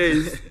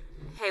Fridays.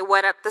 Hey,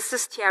 what up? This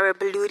is Tiara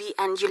Baludi,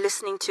 and you're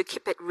listening to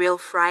Keep It Real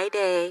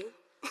Friday.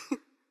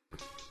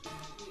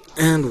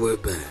 And we're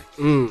back.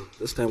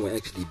 This time we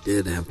actually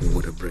did have a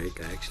water break.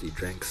 I actually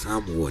drank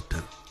some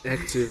water.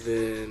 Active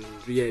and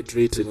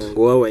rehydrated.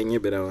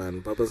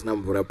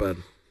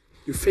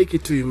 You fake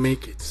it till you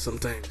make it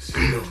sometimes.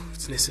 You know,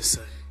 it's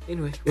necessary.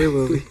 Anyway, where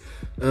were we?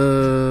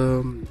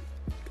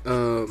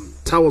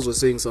 Towers was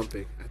saying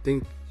something. I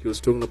think he was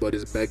talking about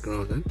his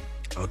background, huh?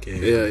 Okay.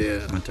 Yeah.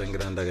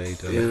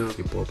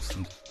 Hip hop.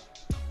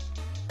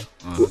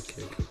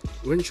 Okay.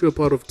 Weren't you a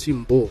part of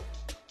Team Ball?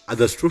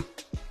 That's true.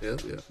 Yeah.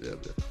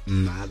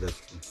 Nah, that's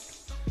true.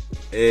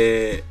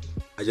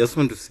 I just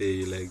want to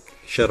say, like,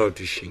 shout out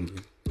to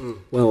Shingi.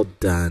 Well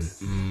done.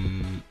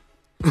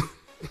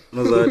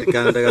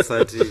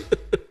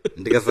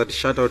 Ndikasati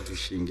shout out to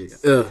Shingi.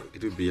 Yeah.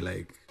 It would be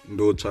like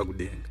ndo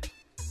chakudenga.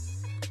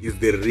 Is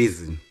the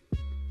reason.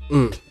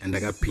 And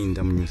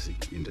ndakapinda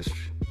music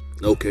industry.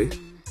 Okay.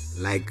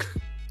 Like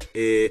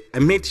I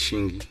met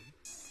Shingi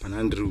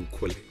panandiri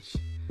college.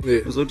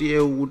 Yeah. Uzoti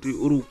kuti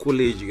uri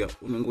college ka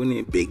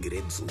unongone big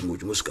red zungu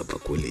chingosvika pa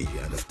college,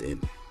 you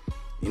understand?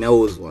 And I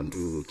always want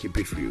to keep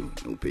it real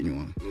upenyu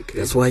wangu. Okay.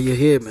 That's why you're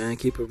here, man.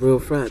 Keep it real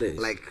Friday.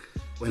 Like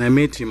when I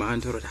met him, I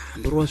thought,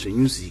 ndorwa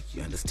music,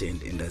 you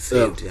understand? And I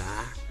said,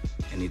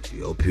 I need to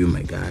help you,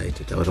 my guy.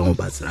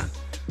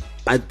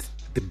 But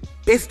the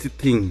best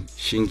thing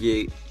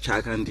Shingi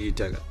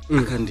chakandita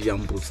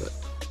akandiyambusa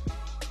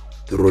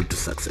the road to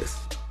success.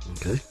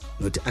 Okay.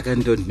 Not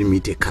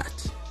akandondimite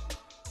cut.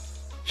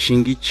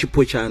 Shingi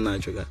chipo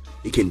chanacho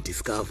you can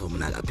discover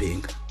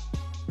munakapenga.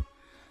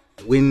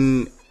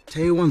 When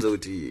taiwanza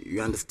kuti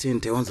you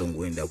understand, taiwanza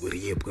ngoenda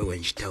kuriyep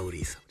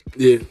kwenchitaurisa.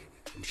 Yeah.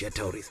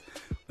 Nchitaurisa.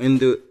 When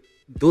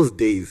those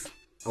days,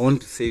 I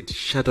want to say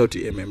shout out to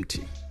MMT.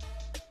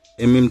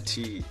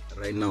 MMT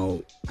right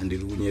now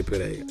andiri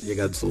kunyepera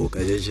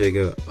yakadzoka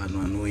checheke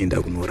vanhu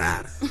vanoenda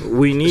kunorara.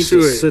 We need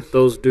to sit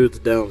those dudes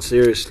down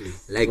seriously.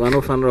 Like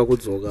vanofanira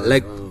kudzoka.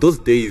 Like those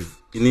days,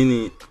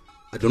 inini,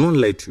 I don't want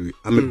to lie to you,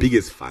 I'm a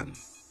biggest fan.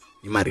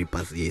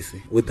 Imaripas yes,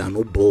 with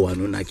no bow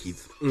and no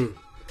nakits.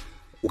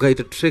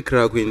 Ukaita track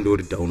rako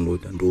indori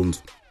download and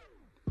don't.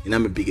 And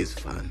I'm a biggest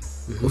fan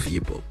of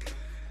hip hop.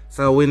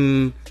 So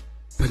when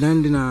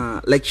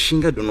Panandina, like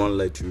Shinga, don't want to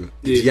lie to you.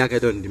 Yeah. I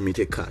don't meet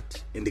a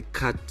cut. And the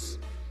cut,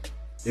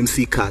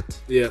 MC cut.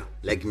 Yeah.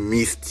 Like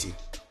Misty,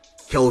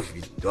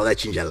 Kelvin, don't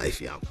change your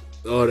life. Yeah.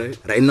 Alright.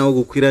 Right now,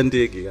 go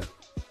Quirandega.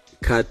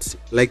 Cut,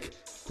 like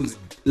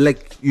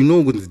you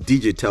know, with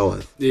DJ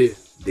Towers. Yeah.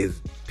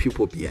 There's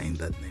people behind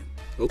that name.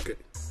 Okay.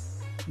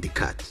 The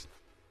cut.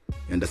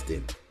 You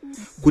understand?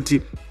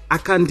 Kuti, I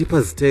can't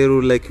deeper stereo,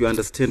 like you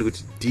understand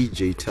with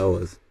DJ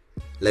Towers.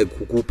 Like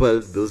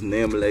kukupa those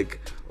name like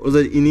also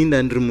in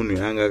industry munu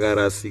yanga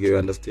karasika, you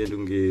understand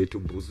unge to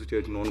boost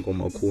to non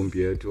koma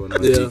kombi to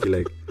another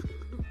like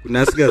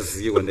kunasika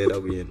ziwa ndaenda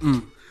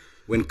kuyenda.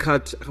 When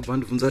cut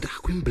akabantu funza ati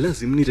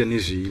akwimblaz imunita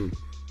nezvimi.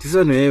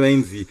 Tisano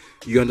yainzi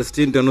you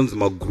understand anonzi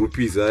ma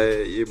groupies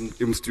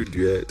em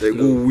studio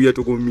like uya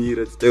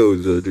tokomira tell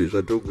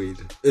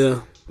zvatokuita.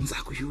 Yeah.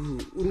 Nzako you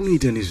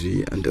unoita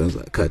nezvi and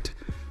cut.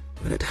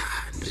 But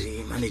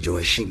ndri manager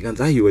wa Shingi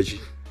kanza ayiwa chi.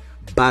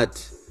 But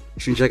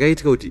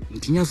chakaitika kuti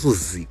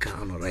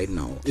ndinyazozikanwa right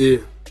now.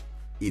 Yeah.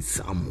 It's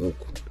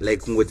Amoko.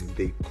 Like what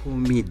they call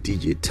me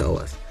DJ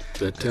Towers.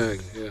 The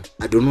tag, yeah.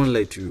 I don't want to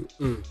lie to you.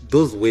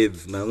 Those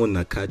words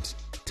na cut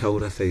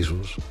taura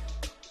saizvozvo.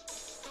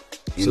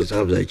 In the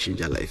terms I change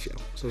your life.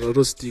 So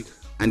that stick.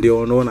 And they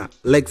wanna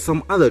like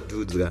some other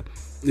dudes that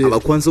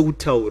avakwanisa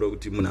kutaura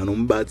kuti munhu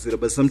anomubatsira,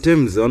 but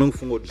sometimes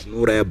vanofunga kuti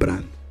zvinouraya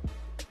brand.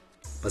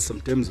 But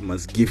sometimes you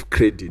must give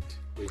credit.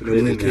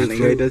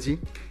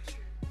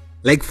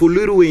 Like for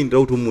Lil Wayne,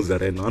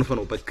 right now, I'm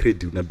not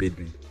credit na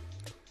Bedman.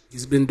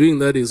 He's been doing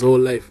that his whole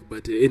life,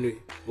 but anyway,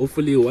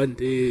 hopefully one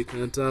day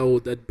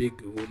Kanata that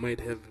big we might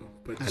have him.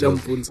 But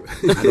jump I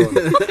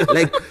don't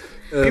like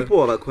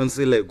people are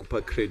consider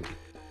like credit.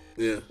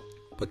 Yeah.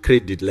 But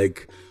credit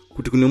like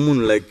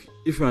like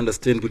if you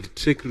understand good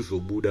trick is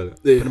Buddha,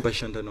 you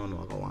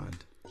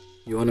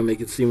want to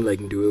make it seem like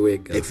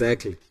Nduwe.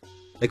 Exactly.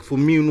 Like for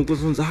me, I'm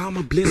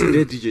a blessed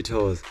dead DJ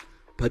Towers,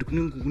 but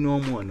no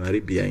one are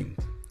behind.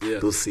 Yeah.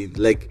 Those scenes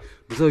like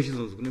those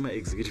are my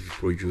executive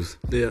producer.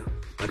 Yeah.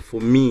 But for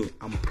me,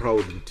 I'm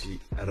proud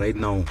right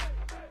now.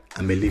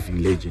 I'm a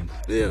living legend.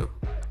 Yeah.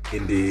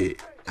 And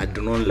I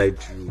do not like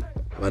to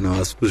when I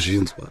was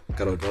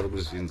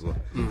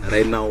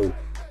right now,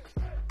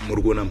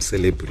 I'm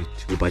celebrity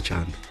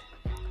Upachand.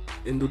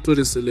 And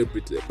Utori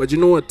celebrity. But you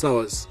know what,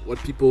 Towers? What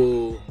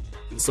people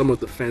and some of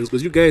the fans,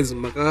 because you guys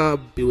Maka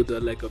build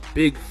like a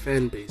big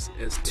fan base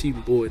as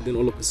Team Bo, and then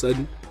all of a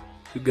sudden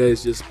you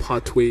guys just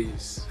part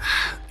ways.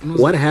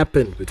 What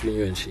happened between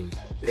you and Shingi?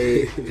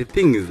 The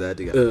thing is that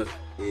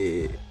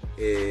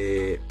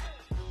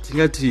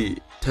Tingati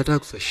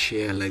Tata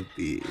share like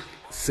the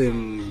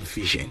same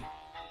vision.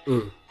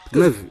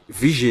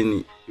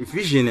 Vision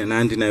and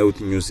anti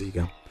with music.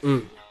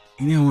 And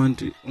I want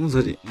to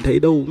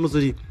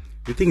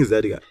the thing is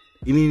that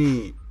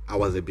I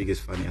was the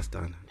biggest fan of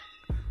Stan.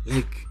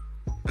 Like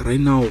right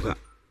now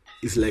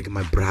is like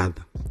my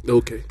brother.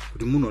 Okay.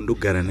 Kuti munhu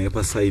andogara naye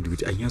paside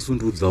kuti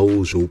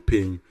anyasondudzawo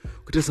zveupenyu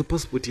kuti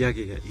sapassport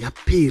yake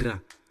yapera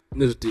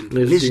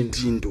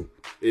nezvitindo.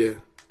 Yeah.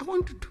 I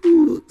want to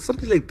do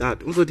something like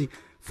that. Also,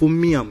 for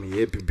me, I'm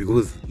happy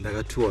because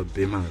ndakatour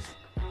Bemas,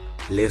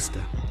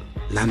 Leicester,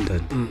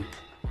 London.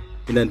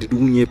 And ndiri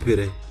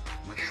kunyepera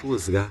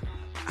mashows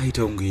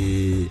aita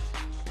unge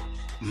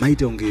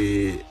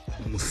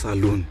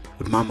musalon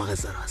kuti mama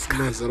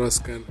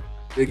Kazaraskana.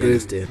 You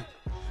understand?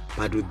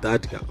 But with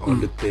that, I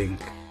want to thank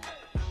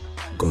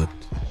God.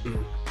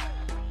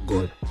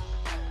 God.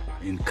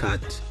 And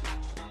Kat.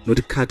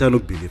 Not Kat, I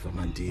don't believe I'm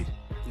a deal.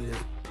 Yeah.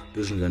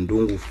 ndozvinhu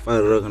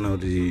zvandongofarira kana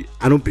kuti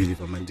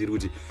anobhelievha mandiri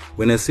kuti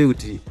when I say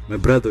kuti my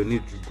brother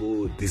need to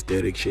go this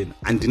direction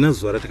handina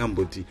zuva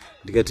ratakamboti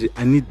ndikati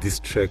I need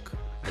this track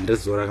handina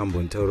zuva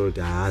rakambonditaura kuti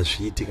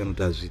haazviiti kana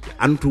kuti hazviiti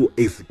anoto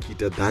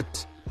execute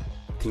that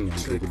thing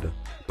yandiri kuda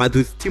but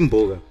with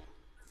Timboga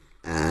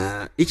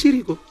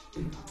ichiriko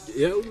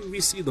yeah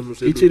we see them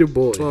ichiri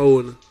boy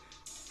twaona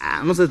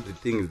also the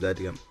thing is that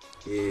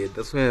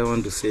that's why I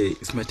want to say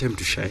it's my time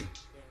to shine.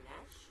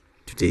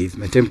 Today is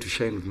my time to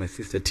shine with my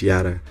sister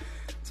Tiara.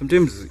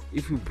 Sometimes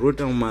if you brought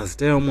down my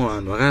style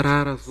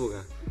and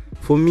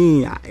for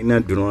me, I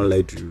do not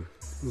lie to you.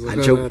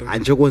 And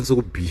you want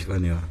to beef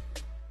on you.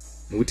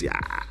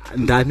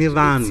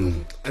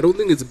 I don't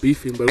think it's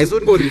beefing, but it's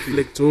not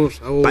reflectors.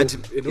 But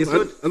it's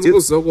not.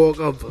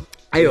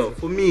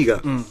 For me,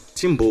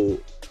 Timbo,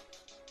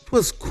 it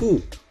was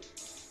cool,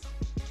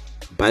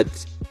 but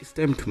it's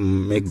time to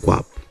make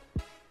guap.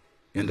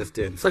 You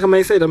understand? So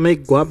I said I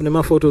make guap in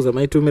my photos and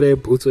my 2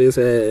 minute boots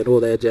and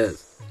all that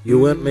jazz. You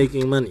weren't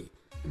making money.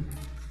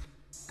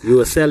 You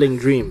were selling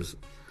dreams.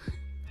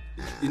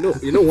 You know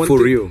one for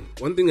thing, real.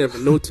 One thing I've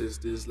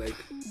noticed is like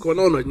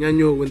Kono and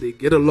Nyanyo, when they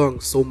get along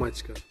so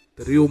much,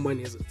 the real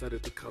money has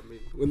started to come in.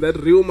 When that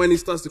real money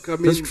starts to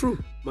come That's in, true.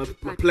 My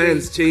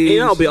plans change.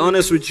 I'll be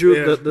honest with you.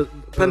 Yeah. The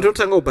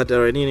Pandotango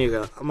Batara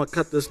nigga, I'm gonna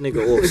cut this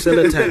nigga off. Sell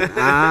a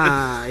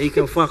time. He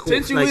can fuck off.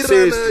 Like you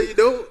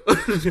know,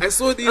 I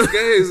saw these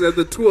guys at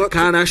the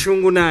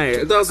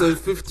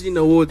 2015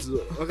 awards.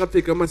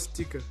 Wakapeka ma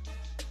sticker.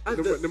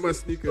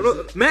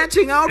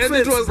 Matching outfits, and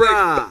it was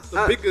bruh. Like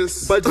the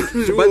biggest but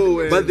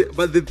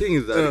the thing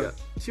is that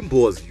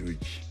Timbo was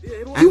huge. Yeah,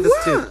 it was, I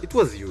understand. It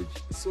was huge.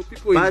 So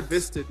people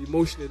invested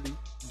emotionally.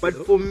 But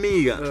for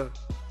me, alright.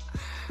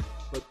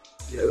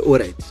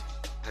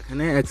 Can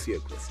I ask you a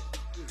question?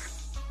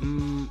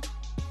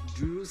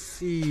 Do you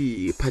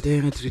see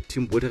Pataya treat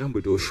Timbo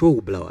to show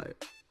Blawa?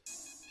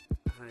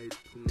 I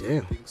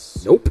Damn. think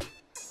so.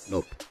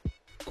 Nope.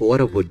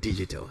 What about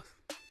digital?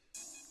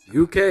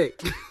 UK.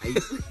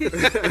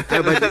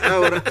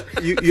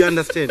 You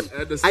understand? I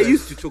understand. I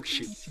used to talk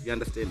shit. You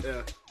understand?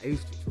 Yeah. I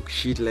used to talk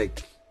shit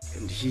like,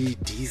 and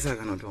these are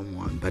cannot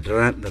one. But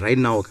right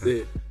now,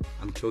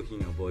 I'm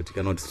talking about you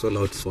cannot sell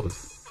out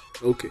souls.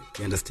 Okay.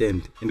 You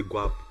understand? In the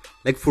guap,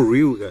 like for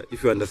real,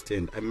 if you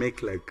understand, I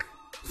make like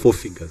 4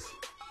 figures,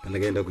 and I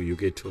get into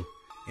UK too,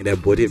 and I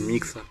bought a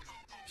mixer.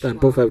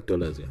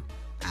 $5, yeah.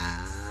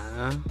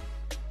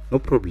 No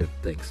problem,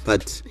 thanks.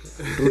 But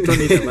don't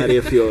need to marry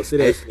if you're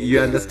serious. You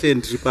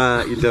understand?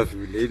 Tripa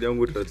interview.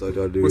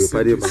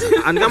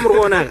 And I'm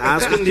gonna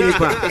ask him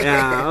deeper.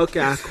 Yeah,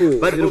 okay, cool.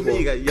 But for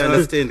me, you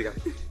understand?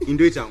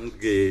 Indo ita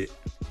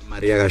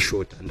Maria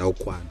short and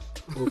Aukwan.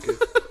 Okay.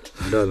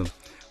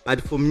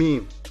 But for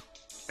me,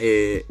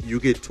 you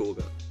get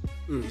Toga.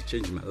 It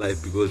changed my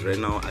life because right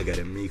now I got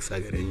a mix, I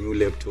got a new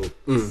laptop.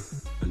 And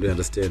you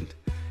understand?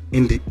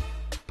 In the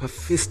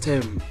first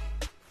time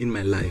in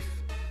my life,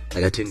 I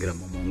got a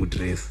mama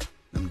dress.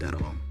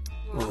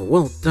 Oh,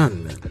 well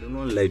done, man. I don't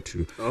want to lie to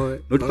you. All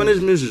right. Not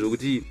punishment is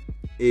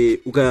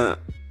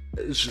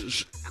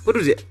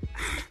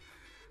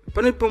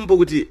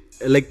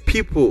like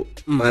people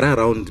are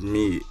around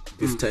me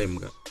this time.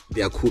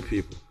 They are cool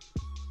people.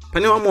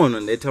 You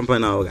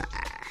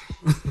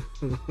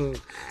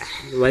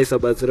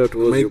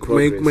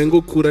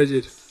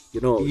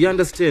know, you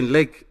understand?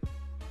 Like,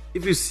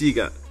 if you see,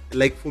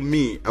 like for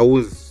me, I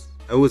always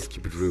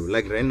keep it real.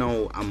 Like right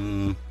now,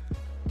 I'm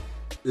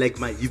like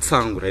my hit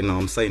song right now.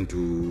 I'm signed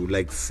to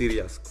like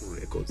Serious Cool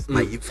Records.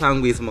 My hit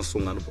song is my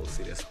song about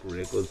Serious Cool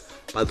Records.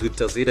 But with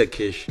Tazeta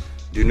Cash,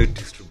 do not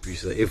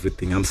distribution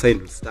everything. I'm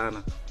signed with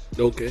Stana.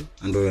 Okay.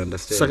 And do you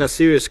understand? It's like a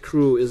Serious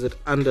Crew. Is it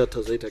under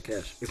Tazeta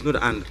Cash? It's not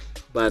under,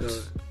 but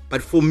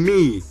for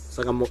me, it's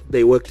like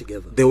they work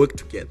together. They work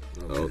together.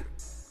 Okay.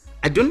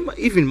 I don't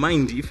even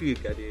mind if you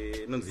got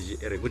a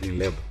recording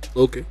level.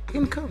 Okay. I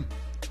can come.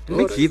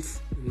 Make hits.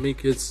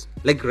 Make hits.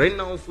 Like right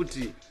now,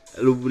 Footy,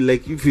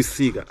 like if you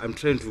see, I'm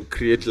trying to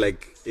create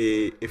like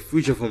a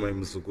future for my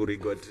Musukuri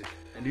God.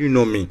 And you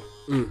know me.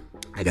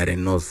 I got a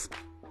nose.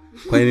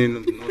 Quite a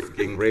nose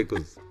gang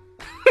records.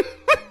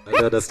 I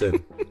don't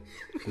understand.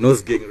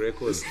 Nose gang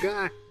records.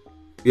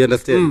 You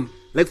understand?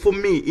 Like for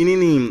me,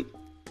 in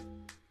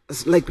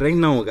like right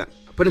now, I'm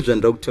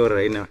doctor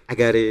right now. I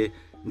got a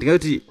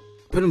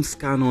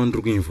scan on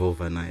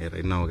involved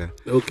right now.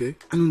 Okay.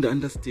 I don't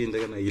understand.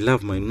 You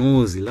love my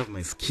nose, you love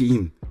my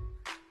skin.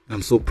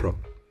 I'm so proud.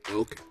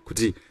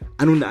 Okay.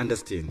 I don't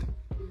understand.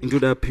 Into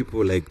that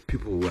people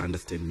who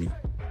understand me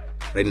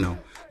right now.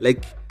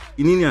 Like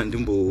in India and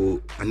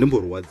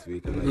Dumbo words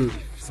week.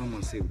 If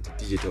someone say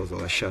digital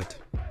or a shirt,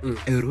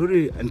 I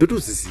really and do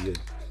this here.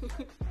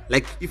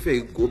 Like if I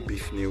go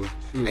beef new,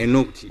 I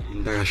know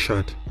in that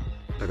shirt,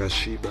 like a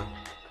Shiba.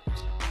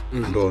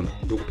 And on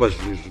do pass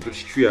to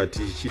share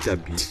cheetah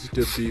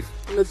beef.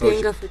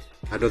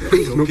 I don't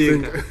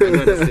understand.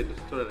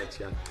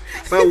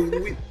 But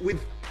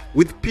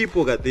with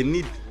people that they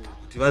need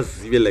to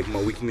us like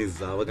my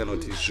weakness are cannot no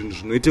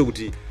ite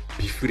kuti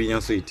beef iri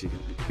nyaso itika.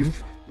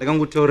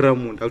 Ndakangutaurira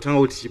munhu akutanga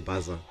kuti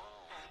chibaza.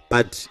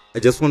 but I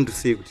just want to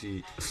say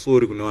kuti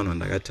sorry kune vanhu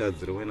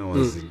vandakatadzira when I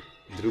was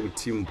ndiri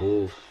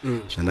kutimbo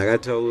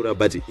zvandakataura,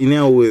 but in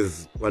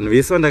always vanhu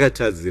vese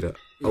vandakatadzira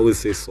I always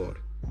say sorry.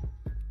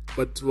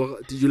 But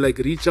did you like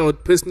reach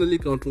out personally?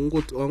 But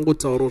personally,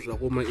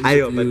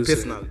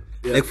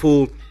 like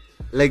for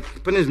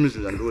like punishment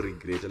and no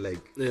regret, like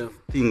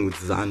thing with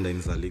Zanda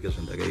in Zalika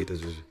Shandagaita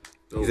is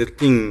a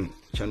thing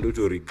Chandu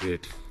to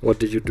regret. What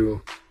did you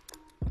do?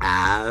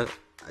 I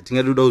think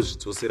I do those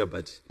to say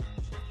but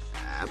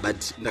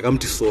nakam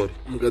to sorry.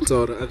 I got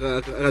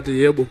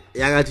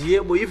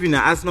yebo even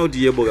I asked now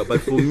the yebo,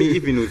 but for me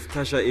even with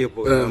Tasha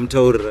Ebo,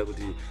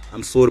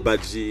 I'm sorry,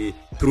 but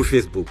through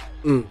Facebook.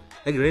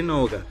 Like right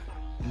now,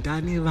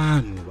 ndane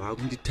vanhu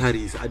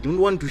vakunditarisa. I don't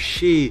want to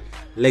share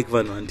like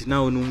vanhu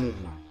andinawo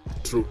nomumu.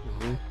 True.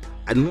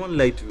 I don't want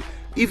like to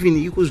even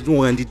equals no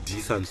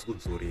wandidisa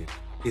ndikudzorera.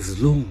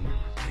 As long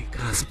ari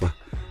Casper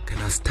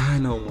kana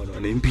stana umwana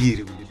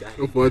anembiri kundidai.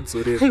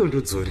 Ubodzorera. Ayo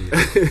ndodzorera.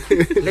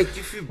 Like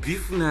if you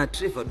beef na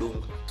Trevor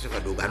Dong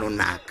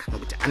anonaka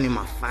nokuti ane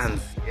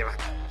mafans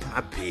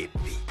emababy.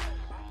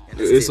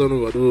 Eso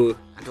no wado.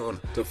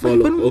 To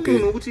follow. Okay.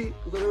 Nokuti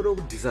ukanoda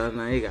kudisana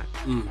naye ka.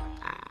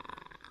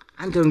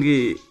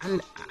 Antonge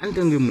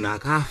munhu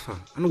akafa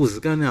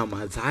anokuzikana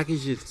hama dzake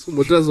chete. So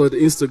mutazwa on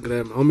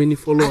Instagram how many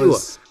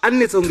followers?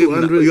 Anetsa unge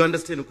munhu, you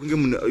understand, kunge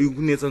munhu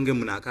kunetsa unge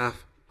munhu akafa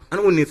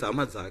anongonetsa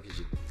hama dzake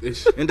chete.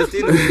 You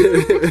understand?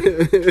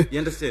 You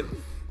understand?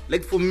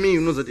 Like for me,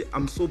 you know that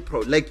I'm so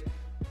proud. Like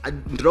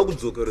ndira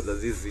kudzokeredza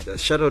zizita.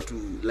 Shout out to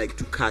like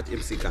to Cat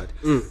MC Cat.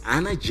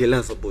 Ana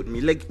jealous about me.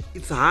 Like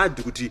it's hard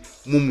kuti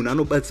munhu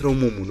anobatsira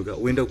munhu ka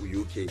uenda ku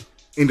UK.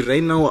 And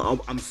right now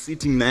I'm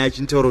sitting naye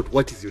achintaura kuti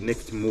what is your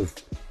next move.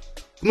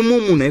 Kuno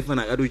munhu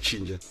aifana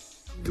akadochinja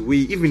the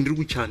way even ndiri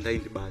kuchanda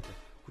indibata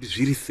kuti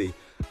zviri sei.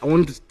 I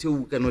want to tell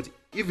you cannot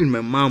even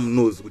my mom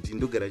knows kuti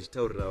ndogara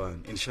achitaurira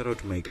vanhu. And shout out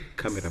to my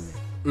cameraman.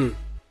 And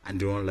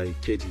they don't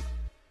like Katie.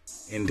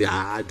 And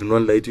I do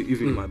not like to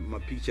even my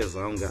pictures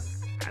anga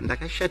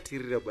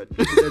ndakashatirira but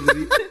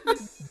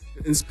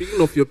and speaking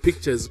of your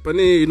pictures, Pane,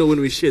 you know when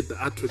we shared the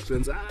artwork,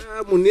 friends,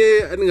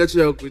 Mune, I think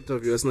actually I'll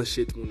interview us not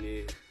shit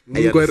Mune.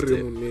 What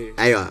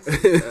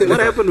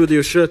happened with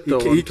your shirt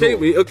though? He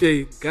came,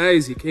 okay,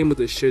 guys, he came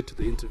with a shirt to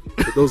the interview.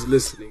 For those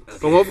listening,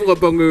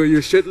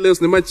 you're shirtless,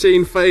 they might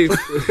chain 5.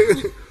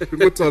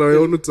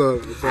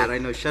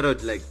 Right now, shout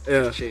out like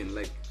chain,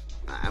 like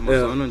I'm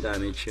also on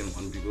the chain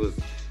one because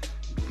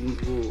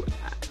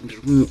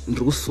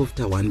Ndru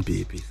softer one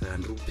baby, so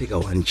Ndru pick a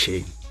one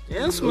chain.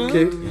 Yes, man.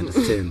 Okay, you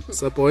understand?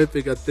 So boy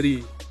pick a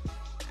 3.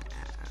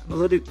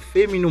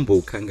 Femi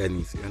number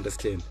kanganisi, you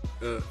understand?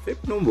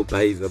 Femi number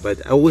buys,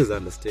 but I always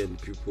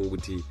understand people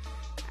with the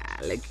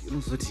like you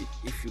know sort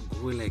if you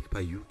go like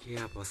by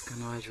UK up or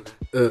Scandinavia,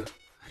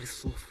 are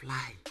so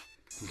fly.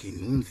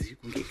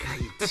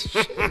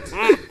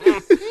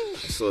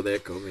 So they're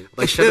coming.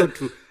 But shout out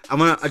to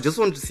I just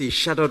want to say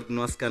shout out to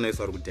Noaskana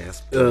or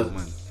diaspora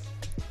man.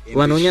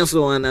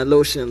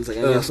 Lotions,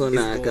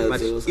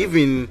 but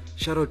even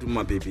shout out to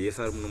my baby.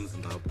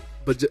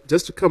 But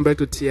just to come back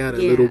to Tiara a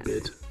little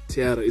bit.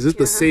 Tiara, is it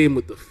the same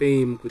with the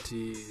fame, with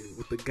the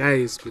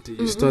guys?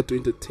 You start to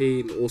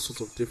entertain all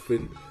sorts of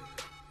different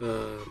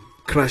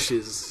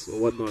crushes or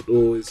whatnot,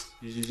 or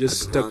you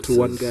just stuck to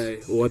one guy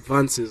or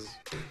advances?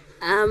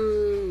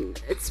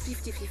 It's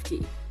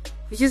 50-50.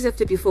 You just have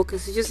to be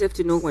focused. You just have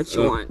to know what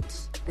you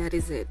want. That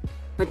is it.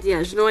 But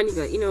yeah, when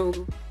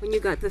you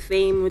got the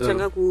fame,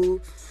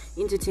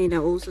 entertain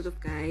all sorts of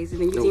guys,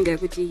 and then you think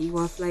that you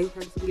are flying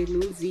past and get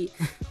nunzi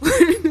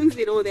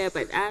and all that,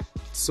 but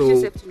you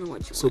just have to know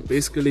what you want. So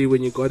basically,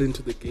 when you got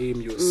into the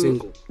game, you were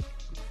single.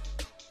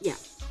 Yeah,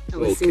 I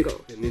was single.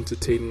 And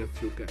entertaining a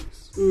few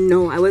guys.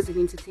 No, I wasn't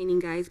entertaining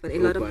guys, but a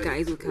lot of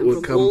guys would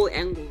come from all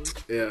angles.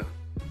 Yeah.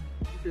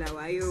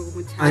 Blawayo,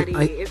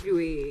 Mutari,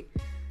 everywhere.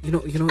 You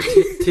know,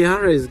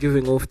 Tiara is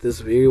giving off this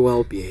very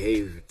well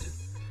behaved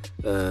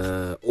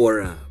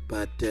aura,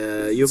 but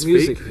your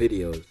music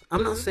videos,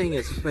 I'm not saying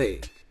it's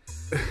fake,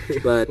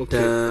 but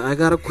I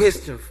got a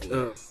question for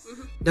you.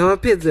 Now I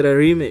did a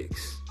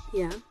remix.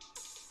 Yeah.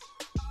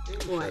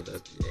 What?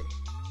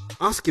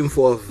 Ask him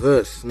for a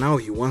verse. Now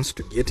he wants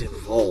to get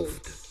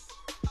involved.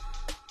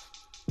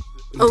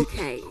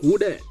 Okay. Who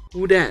that?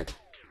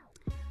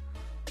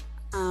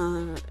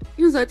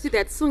 You know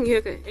that song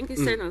here,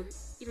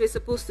 it was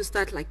supposed to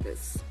start like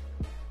this.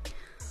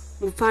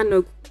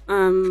 Mufano,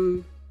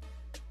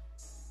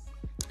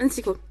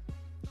 Ansiko.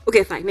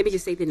 Okay, fine. Maybe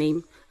just say the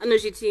name.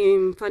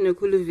 Anojiti Mfano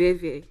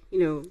Kuluveve,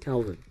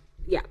 Calvin.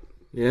 Yeah.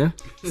 Yeah?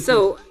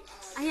 So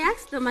I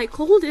asked him, I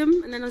called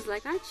him, and then I was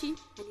like, Archie,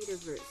 I need a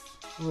verse.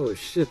 Oh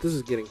shit, this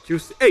is getting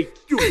juicy. Hey,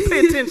 you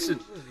pay attention.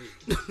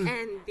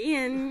 And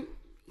then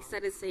he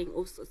started saying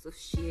all sorts of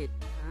shit.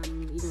 Tiara,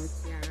 you're a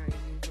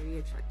very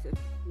attractive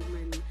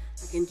woman.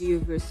 I can do your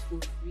verse for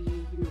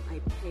free.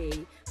 I pay.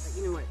 But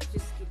you know what?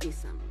 Just give me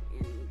some.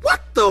 And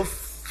what the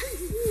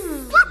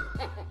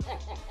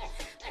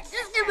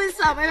just give me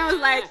some. And I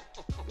was like,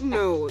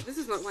 no, this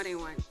is not what I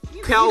want.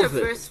 Calvin. I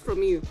need a verse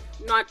from you,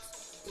 not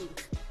deep.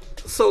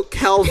 So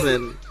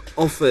Calvin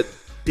offered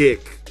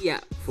dick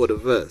for the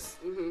verse.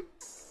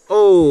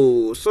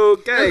 Oh, so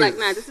guys. I was like,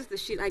 nah, this is the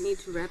shit I need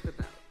to rap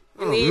about.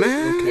 And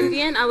then, in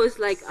the end, I was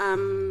like,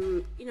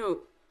 you know,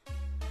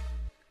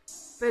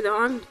 further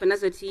on,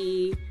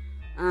 Banazoti,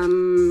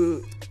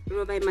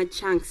 Robai my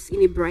chunks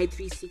in a bright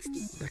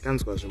 360. That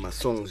can't go my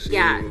songs.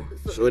 Yeah.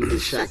 So in the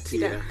shot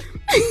here.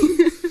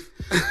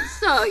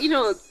 So, you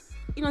know,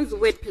 it's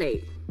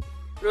wordplay.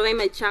 Robai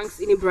my chunks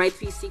in a bright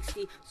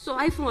 360. So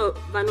I thought,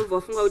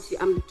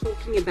 I'm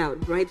talking about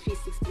bright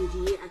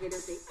 360. I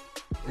gotta say.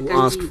 Who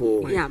asked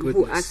for?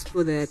 Who asked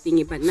for the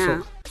thingy? But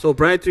now, so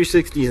Bright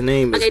 360's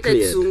name is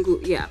clear. Zungu,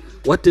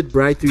 What did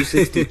Bright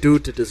 360 do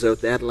to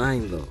deserve that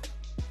line, though?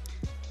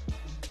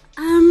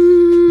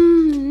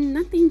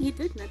 Nothing. He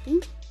did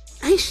nothing.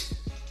 Aish.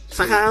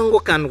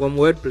 Sakaangokan from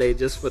wordplay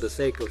just for the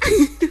sake of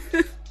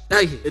it.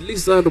 At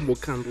least I don't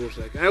was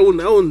like I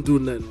wouldn't do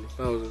nothing if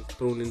I was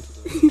thrown into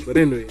that. But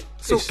anyway,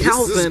 so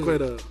Calvin. This is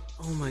quite a,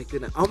 oh my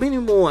goodness! How many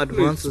more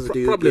advances do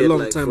you probably get? A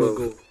long time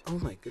ago. Oh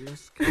my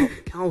goodness,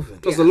 Calvin.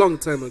 It was a long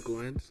time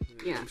ago, right?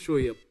 Yeah. I'm sure.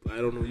 Yeah. I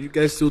don't know. You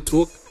guys still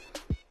talk?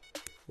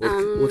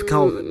 With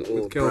Calvin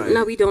or Brian?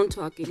 No, we don't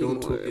talk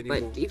anymore.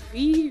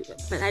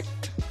 But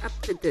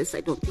after this, I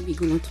don't think we're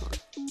gonna talk.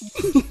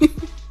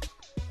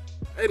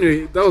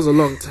 Anyway, that was a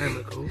long time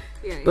ago.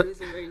 Yeah, it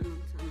was a very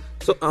long time.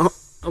 So,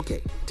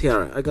 okay,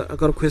 Tiara, I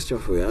got a question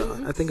for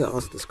you. I think I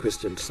asked this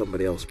question to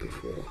somebody else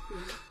before.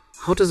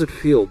 How does it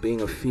feel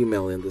being a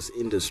female in this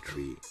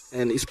industry,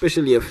 and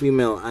especially a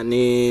female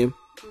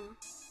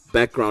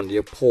background,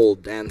 your pole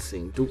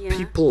dancing? Do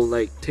people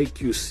like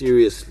take you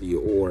seriously,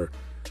 or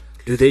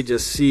do they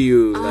just see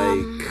you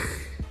like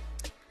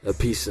a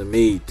piece of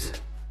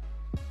meat?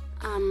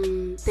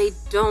 They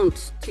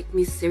don't take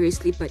me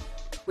seriously, but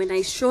when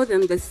I show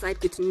them the side,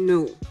 it's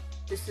no,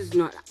 this is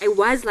not. I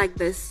was like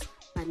this,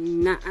 but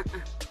nah,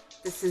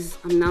 this is.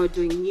 I'm now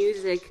doing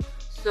music.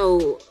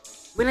 So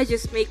when I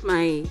just make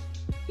my,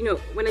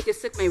 when I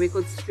just set my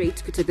record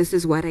straight, this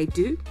is what I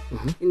do.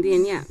 And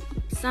then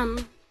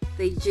some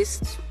they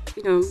just,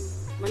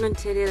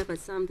 but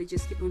some they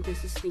just keep on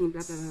persisting,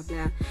 blah blah blah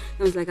blah.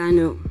 I was like, I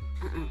know.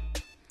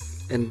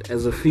 And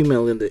as a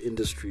female in the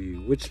industry,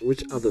 which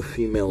other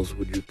females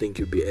would you think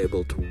you'd be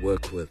able to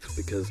work with?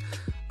 Because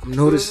I'm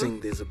noticing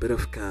there's a bit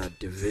of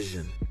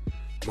division.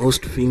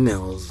 Most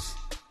females,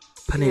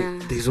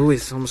 there's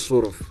always some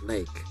sort of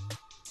like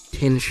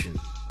tension.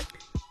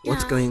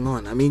 What's going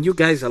on? I mean, you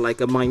guys are like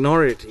a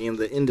minority in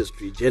the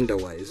industry,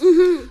 gender-wise.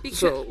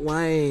 So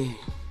why?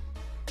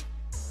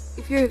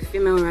 If you're a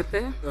female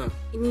rapper,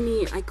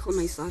 I call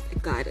myself a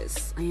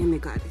goddess. I am a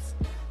goddess.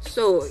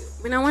 So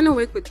when I want to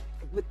work with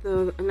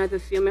another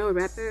female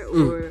rapper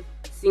or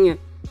singer,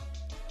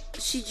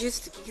 she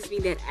just gives me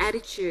that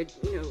attitude,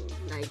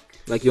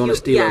 like you want to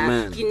steal a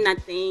man. You're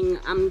nothing.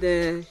 I'm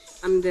the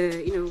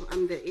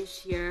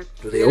ish here.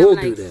 Do they all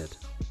do that?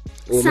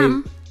 Or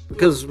some.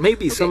 Because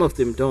maybe some of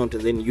them don't,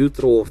 and then you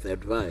throw off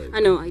that vibe. I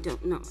know, I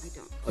don't. No, I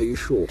don't. Are you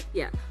sure?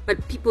 Yeah,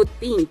 but people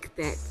think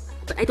that.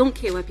 But I don't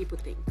care what people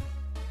think.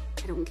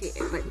 I don't care.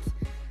 But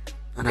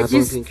and I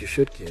don't think you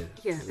should care.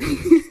 Yeah.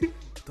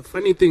 The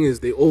funny thing is,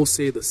 they all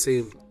say the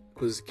same.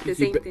 Because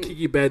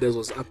Kiki Badass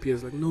was up here,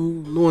 it's like,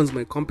 no one's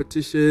my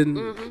competition,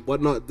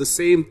 whatnot. The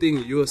same thing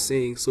you're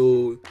saying.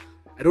 So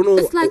I don't know.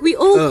 It's like we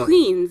all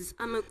queens.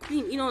 I'm a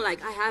queen.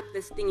 Like I have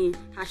this thingy,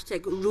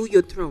 hashtag rule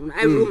your throne.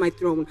 I rule my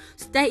throne.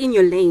 Stay in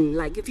your lane.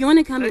 Like if you want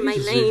to come in my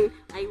lane,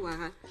 but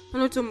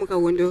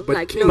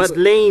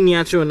lane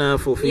yachona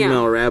for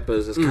female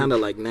rappers is kind of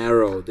like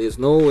narrow. There's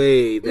no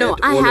way that no,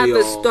 I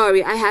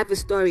have a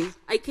story.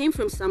 I came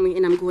from somewhere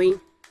and I'm going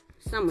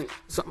somewhere.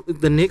 So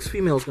the next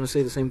female is going to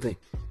say the same thing.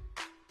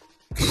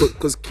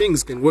 Because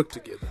kings can work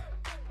together.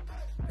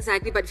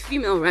 Exactly, but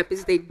female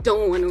rappers, they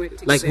don't want to work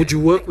together. Like, would you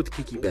work with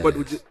Kiki Badass? But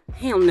would you?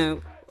 Hell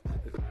no.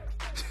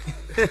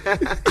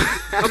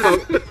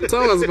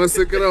 Tell us, my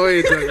second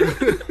away.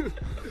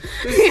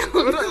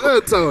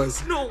 Tell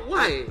us. No,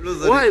 why?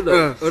 Why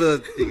though? What are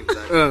the things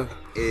that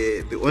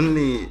the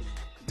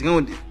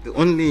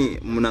only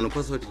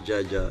munanokwaso to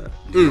judge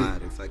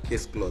is a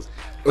case closed.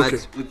 But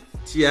with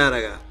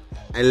Tiara,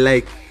 I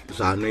like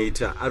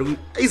Zanoita.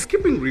 He's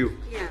keeping real.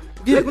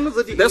 Yeah,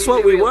 that's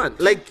what we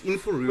want. Like in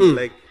for real,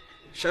 like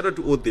shout out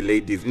to all the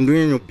ladies. In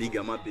doing your big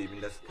ama baby,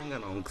 that's kanga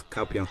na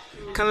unkapya.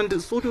 Kana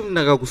ndi sort of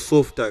naga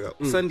kusofta ga.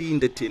 Usandi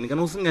entertain.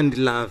 Kana usinga ndi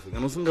love.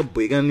 Kana usinga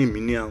boyga ni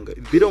mini yanga.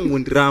 Bidon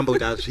ngundiramba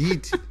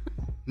utazviti.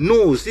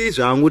 No, see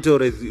zvangu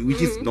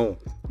which is no,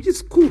 which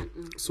is cool.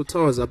 So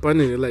Towers,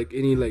 apparently like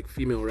any like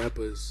female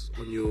rappers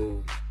on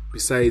your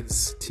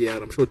besides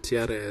Tiara. I'm sure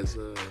Tiara has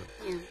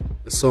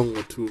a song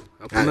or two.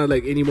 Apparently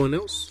like anyone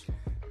else.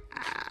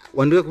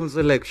 One day I can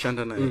say like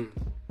Shantana.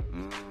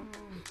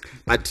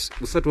 But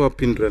usati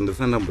wapindura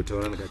ndisana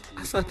mbotaura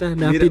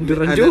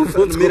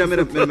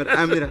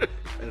mira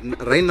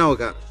right now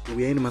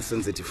we are in my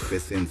sensitive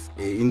persons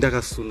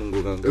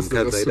indakasununguka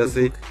ngamukadzi aita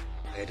sei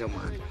aita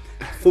mwana.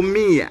 For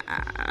me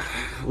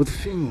with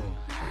female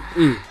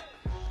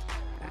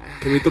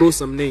can we throw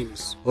some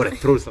names? Alright,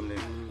 throw some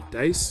names.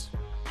 Dice.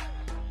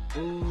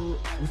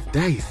 With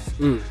Dice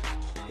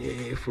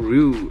For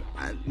real,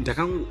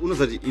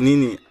 unozati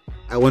inini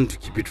I want to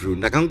keep it real.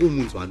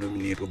 Ndakangomunzwa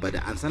nominate but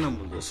ansana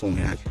munzwa song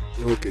yake.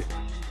 Okay.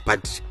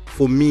 But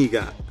for me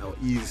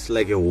it's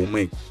like a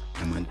homework.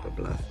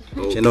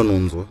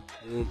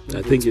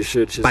 I think you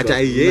should. But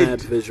I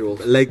hate visual.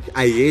 Like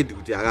I hate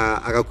kuti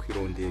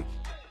akakwira ndege.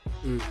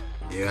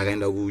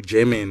 Akaenda ku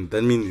German.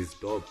 That means it's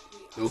dope.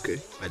 Okay.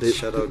 But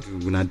shout out to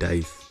Guna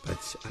Dice.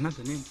 But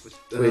another name.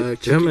 Wait,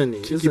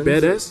 Germany. Kiki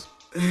Badass?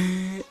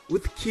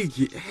 With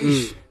Kiki.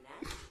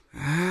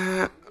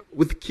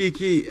 With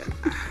Kiki.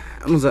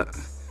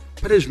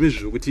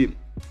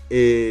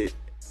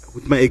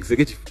 With my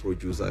executive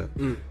producer.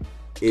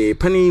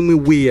 Pani imwe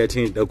way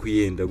atenda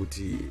kuenda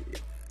kuti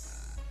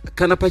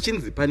kana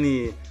pachinzi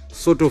pani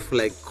sort of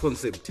like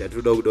concept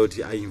yatoda kuda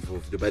kuti I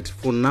involved, but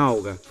for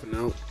now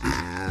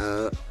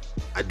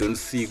I don't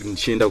see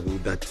nchenda ku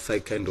that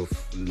side kind of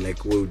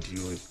like world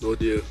you.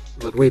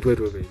 But wait.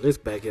 Let's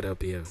back it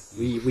up here.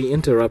 We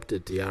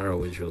interrupted Tiara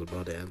when she was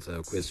about to answer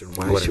a question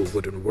why she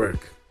wouldn't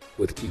work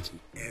with Kiki.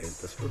 Yeah,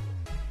 that's true.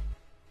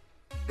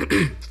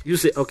 You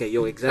say okay.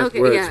 Your exact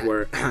words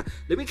were.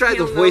 Let me try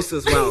the voice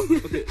as well.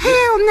 Okay.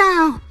 Hell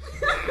no.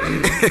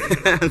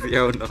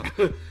 Hell no.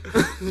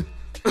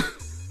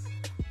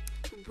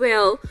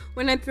 Well,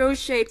 when I throw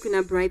shade,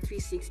 kuna Bright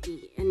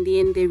 360, and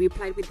then they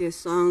replied with their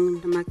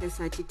song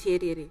Namakasati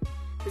Terere.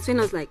 That's when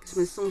I was like,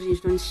 my songs you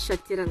don't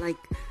shut it. Like,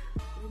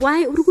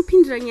 why? I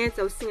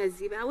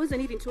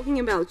wasn't even talking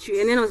about you.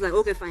 And then I was like,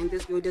 okay, fine.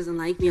 This girl doesn't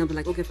like me. I'll be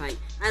like, okay, fine.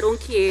 I don't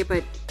care.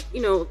 But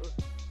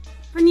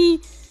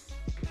funny.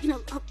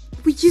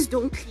 We just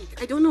don't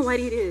click. I don't know what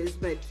it is,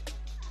 but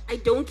I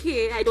don't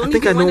care. I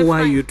think I know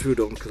why you two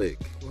don't click.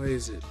 Why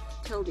is it?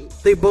 Tell me.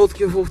 They both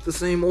give off the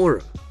same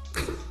aura.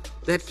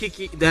 That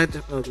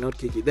not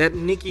Kiki. That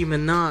Nicki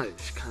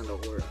Minaj kind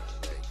of aura.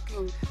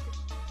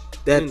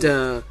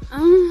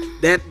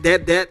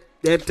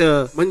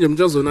 Manjam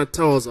Jozo not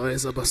tells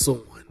us about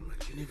someone.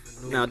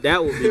 Now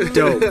that would be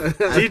dope.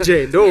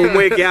 DJ, don't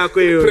wake up.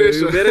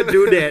 You better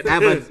do that.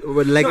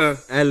 But like,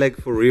 I like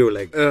for real,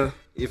 like.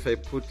 If I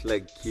put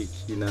like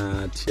Kiki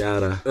na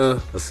Tiara,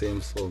 the same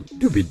song,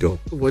 it would be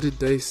dope. What it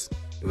dice?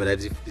 But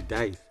if it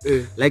dies,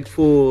 like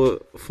for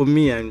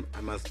me, I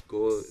must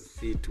go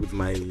see it with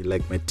my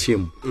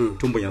team.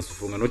 Tumbo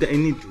Nyasufunga. Not I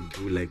need to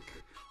do like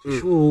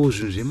show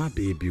my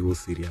baby or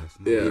serious.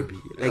 Baby.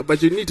 Like,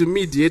 but you need to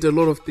mediate a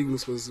lot of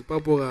things because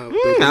people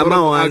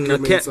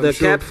the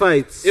cat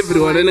fights.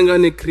 Everyone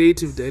in a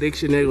creative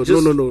direction. No.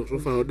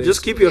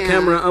 Just keep your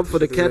camera up for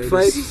the cat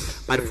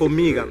fights. But for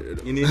me, like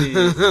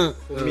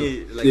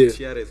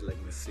Tiara is like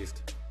my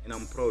sister, and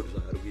I'm proud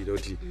of her.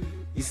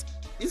 He's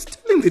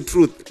telling the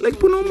truth. Like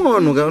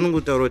Punomono,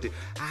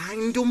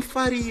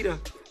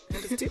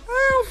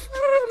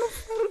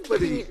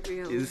 but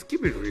just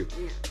keep it real.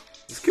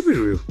 Just keep it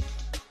real.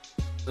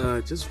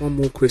 Just one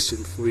more question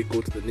before we go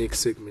to the next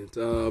segment.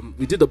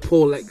 We did a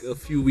poll like a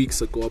few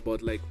weeks ago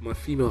about like my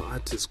female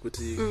artists.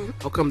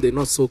 How come they're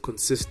not so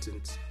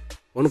consistent?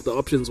 One of the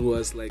options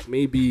was like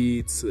maybe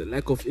it's a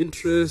lack of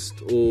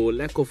interest or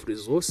lack of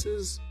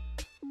resources,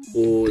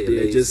 or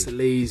they're just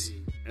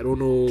lazy. I don't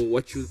know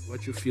what you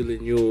feel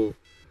in your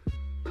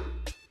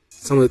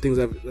some of the things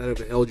that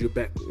have held you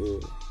back.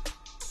 Or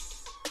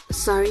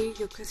sorry,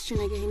 your question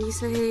again. You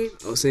said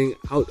I was saying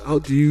how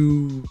do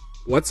you.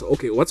 What's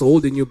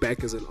holding you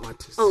back as an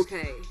artist?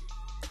 Okay.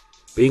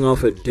 Being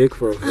offered dick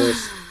for a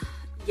verse.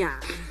 Yeah.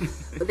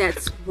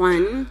 That's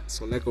one.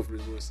 So lack of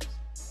resources.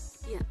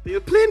 Yeah. There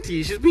are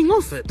plenty. She's being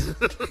offered.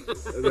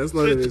 That's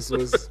not a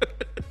resource.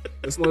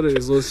 That's not a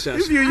resource,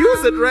 Shash. If you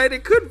use it right,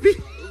 it could be.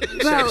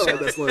 Well, Shash,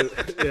 that's not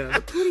it. Yeah.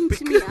 According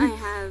to me, I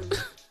have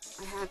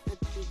a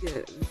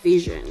bigger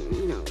vision.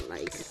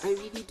 Like I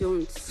really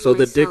don't see So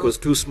the myself. dick was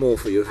too small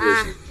for your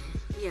vision.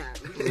 Yeah.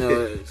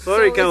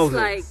 Sorry, so Calvin.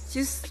 It's like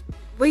just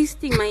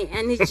wasting my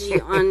energy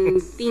on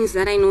things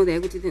that I know they're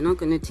not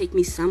going to take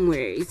me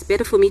somewhere. It's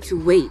better for me to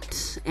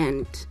wait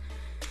and,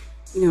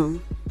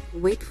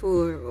 wait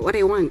for what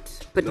I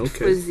want. But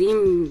for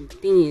Zim,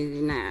 thing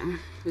is,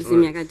 for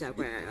Zim, I'm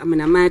going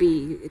to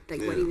marry,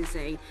 like what he was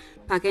saying.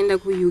 Pakenda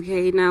ku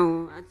UK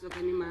now,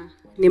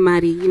 ne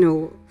marry,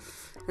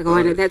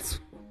 like that's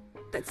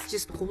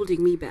just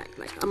holding me back.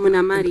 Like I'm going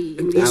to marry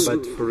in this.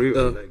 But for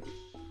real,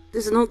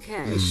 there's no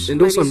cash.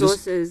 And my also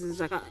resources.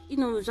 So.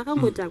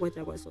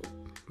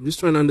 I'm just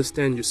trying to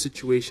understand your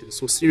situation.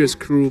 So Serious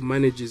Crew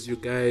manages you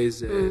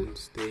guys and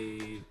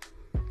they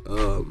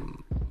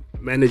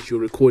manage your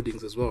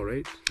recordings as well,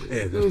 right?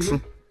 Yeah, that's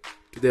true.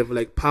 Do they have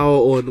like power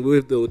on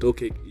with the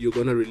you're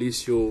gonna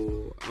release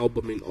your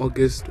album in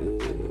August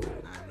or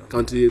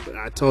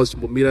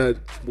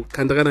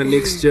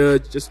next year,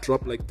 just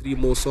drop like 3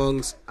 more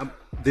songs?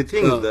 The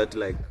thing is that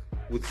like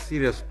with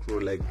Serious Crew,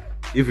 like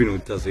even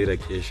with Tazera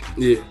Cash,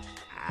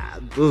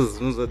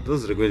 those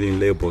recording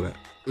label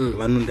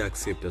vanonde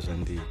accept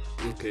zvandii.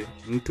 Okay.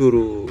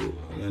 Ntoro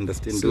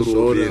understand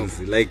audience,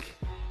 like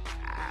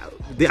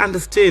they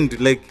understand,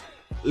 like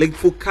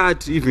for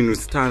cut, even with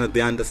Stana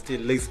they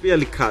understand, like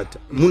especially cut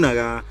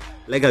munaka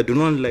like I do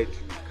not like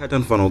cat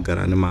and fan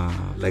ogara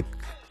like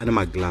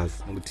anima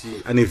glass nokuti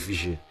ane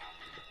vision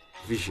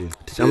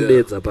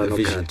tichambedza pano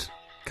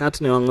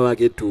cat nevamwe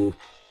vake tu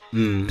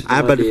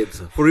but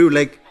for you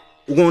like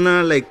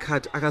ukaona like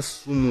cat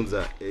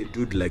akasumudza a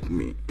dude like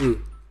me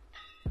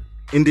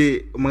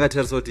ende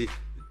makatarisa kuti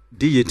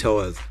DJ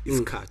Towers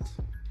is cat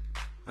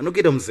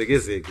anokuita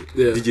muzekezeke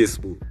DJ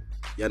Sbu,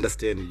 you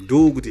understand,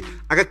 ndo kuti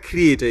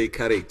akacreate a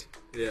character.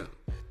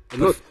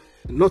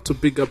 Not to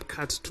big up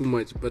Cat too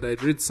much, but I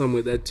read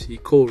somewhere that he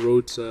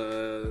co-wrote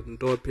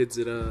Ndoa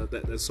Pedzira,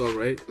 that song,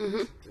 right?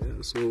 Yeah,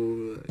 so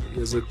he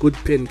has a good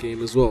pen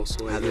game as well.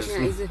 So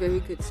he's a very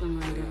good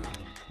songwriter.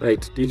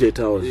 Right, DJ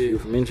Towers,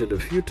 you've mentioned a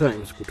few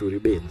times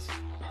Kuturi Baines.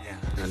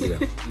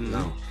 And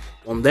now,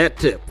 on that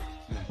tip,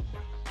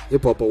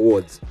 Hip Hop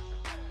Awards.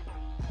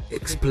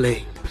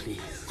 Explain,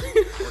 please.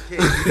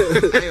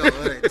 Okay.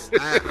 Alright.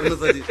 I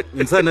understand.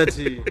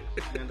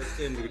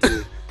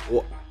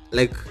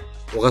 Like,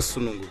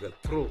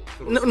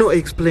 no,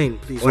 explain,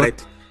 please.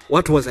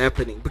 What was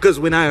happening? Because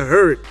when I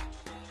heard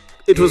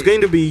it was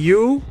going to be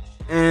you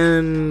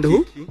and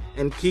Kiki. Who?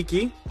 And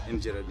Kiki.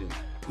 And Geraldine.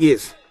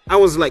 Yes. I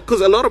was like,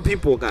 because a lot of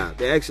people,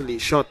 they actually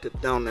shot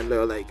it down and they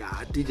were like,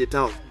 DJ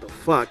Towers, the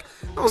fuck?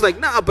 I was like,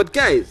 nah, but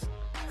guys,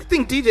 I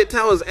think DJ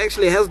Towers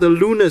actually has the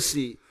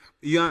lunacy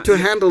to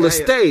handle the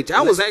stage.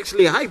 I was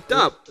actually hyped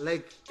up.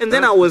 And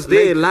then I was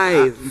there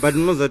live. But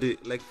you know that,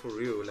 like, for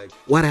real, like...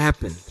 What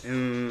happened?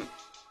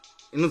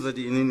 You know that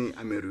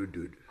I'm a rude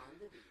dude.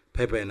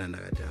 Pepper and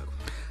Nagatako.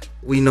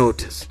 We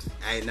noticed.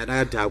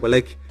 Nagatako,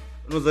 like,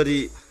 you know that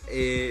you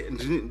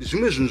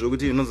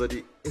know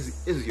that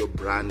is your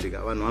brand.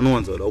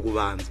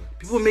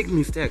 People make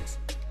mistakes.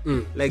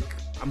 Like,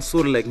 I'm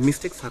sorry, like,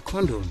 mistakes are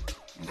condom.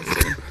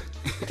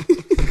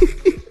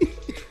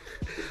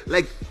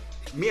 Like,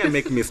 me, I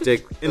make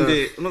mistake. And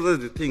you know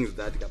the things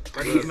that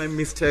but my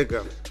mistake.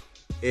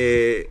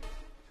 I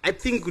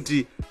think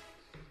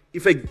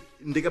if I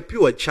take a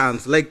pure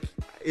chance, like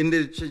in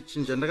the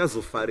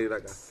Chinjandaka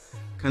Raga,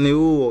 can you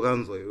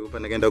oganzo you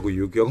panagenda ku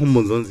UK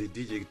yakumbonzonzi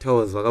DJ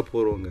Towers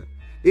vakaporonga.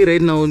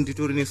 Right now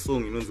nditorini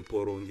song inonzi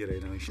porongi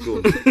right now.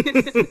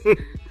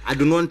 I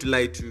don't want to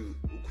lie to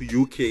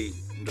UK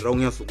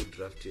ndiraunyaso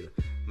kudraftira.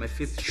 My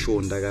first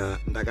show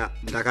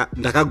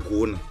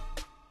ndakagona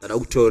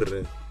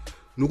ndakutaurira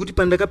nokuti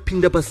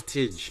pandakapinda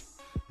pastage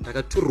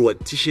ndakaturwa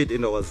t-shirt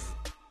and I was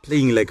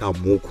playing like a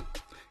moko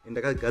and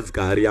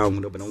ndakagadzika hari yangu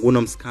ndabva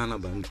ngoona musikana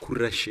bva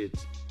ndikurira shirt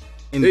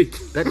and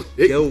that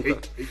girl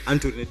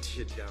antorine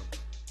t-shirt yangu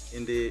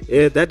and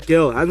that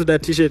girl hands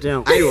that t-shirt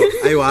yangu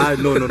aiwa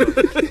no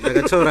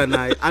ndakataura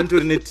naye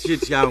antorine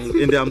t-shirt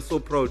yangu and I'm so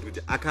proud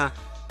kuti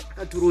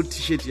akaturawo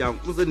t-shirt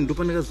yangu uzati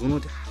ndopandakazoona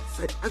kuti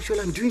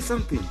actually I'm doing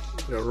something.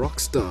 You're a rock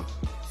star.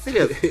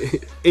 Serious.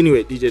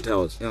 Anyway, DJ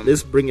Towers,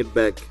 let's bring it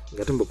back.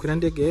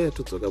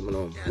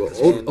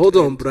 Hold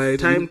on,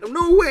 Brian.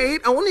 No,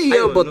 wait. I want to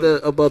hear about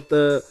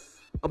the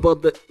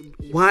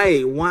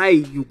why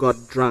you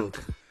got drunk.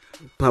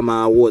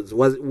 Pama Awards.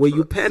 Were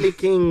you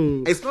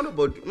panicking? It's not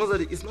about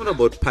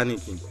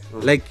panicking.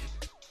 Like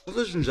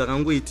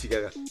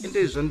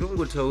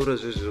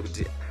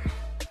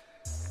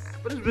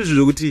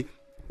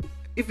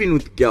even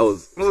with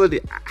girls,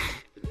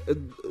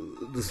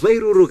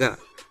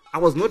 I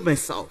was not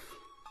myself.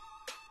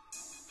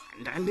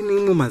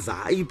 Ndandine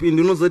mazaipi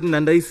ndinozoti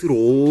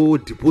ndandaisirwo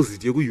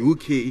deposit yeku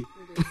UK.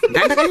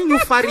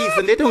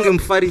 Ndandakanyufarisa ndete unge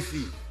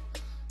mufarisi.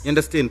 You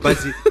understand? But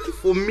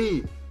for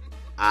me,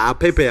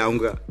 pepe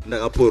yanga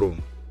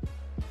ndakaporonga.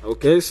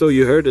 Okay, so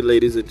you heard it,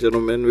 ladies and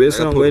gentlemen. We're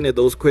not going at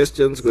those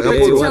questions. What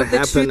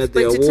happened at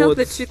the awards? But to tell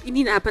the truth,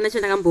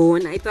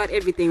 I thought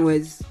everything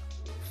was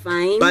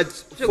fine.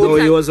 But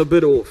he was a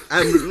bit off.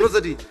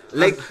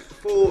 Like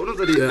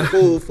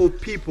for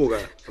people,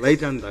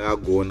 right? And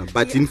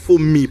but for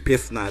me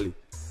personally,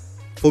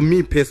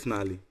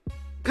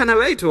 can I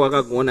write to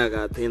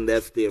Wakagona thing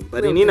that's them?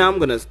 But I'm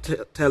gonna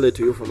tell it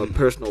to you from a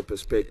personal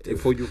perspective.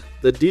 For you,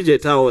 the DJ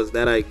Towers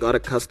that I got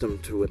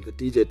accustomed to, and the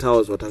DJ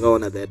Towers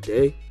Watagona that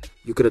day,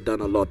 you could have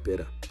done a lot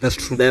better. That's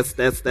true.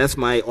 That's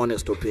my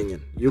honest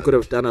opinion. You could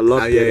have done a lot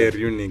better. Yeah,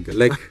 unique.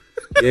 Like,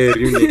 yeah,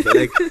 unique.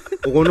 Like,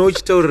 I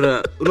always tell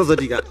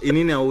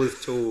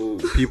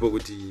people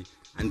kuti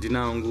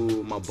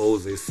andinangu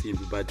maballs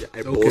esimbi, but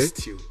I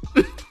boast you.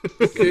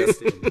 Okay.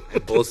 I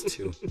boast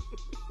you.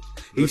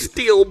 He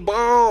still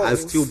balls. I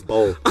still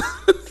ball.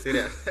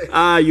 Serious.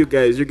 You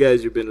guys,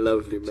 you've been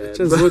lovely, man.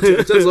 Just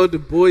out the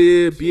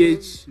boy,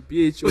 BHO.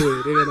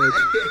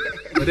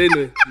 But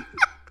anyway,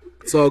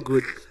 it's all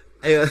good.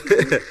 We're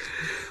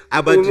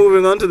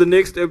moving on to the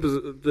next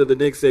episode, to the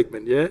next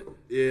segment, yeah?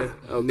 Yeah.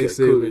 Okay, next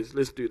segment. Cool.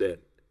 Let's do that.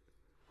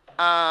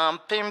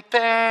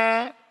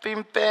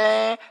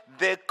 Pimpe,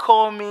 they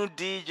call me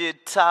DJ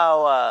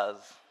Towers.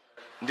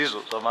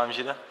 Ndizo, so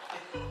mamshida.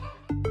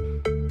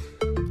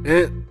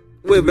 And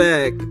we're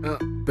back.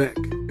 Back.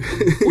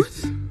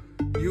 What?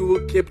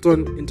 You kept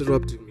on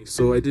interrupting me,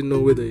 so I didn't know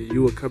whether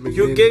you were coming in.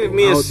 You gave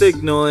me a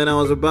signal, and I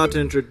was about to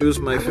introduce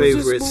my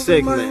favorite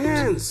segment. My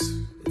hands.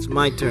 It's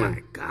my turn. Oh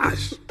my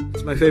gosh.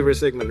 It's my favorite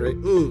segment, right?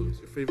 It's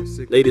your favorite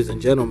segment. Ladies and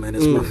gentlemen,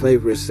 it's my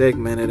favorite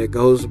segment, and it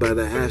goes by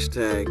the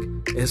hashtag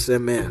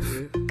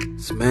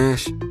SMF.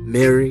 Smash,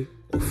 marry,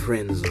 or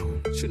friend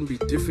zone. It shouldn't be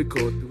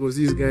difficult because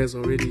these guys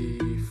are already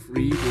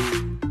free.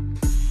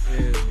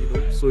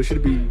 And so it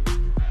should be,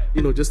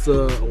 just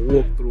a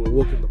walk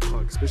in the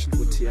park, especially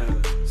for Tiara.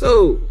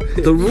 So,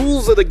 the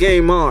rules of the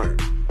game are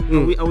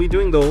we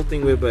doing the whole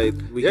thing whereby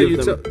we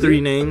give them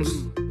three names?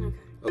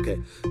 Okay.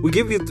 We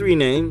give you three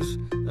names.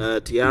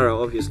 Tiara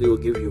obviously will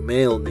give you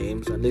male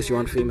names, unless you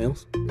want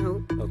females.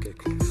 No. Okay,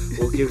 cool.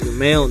 We'll give you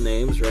male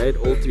names, right?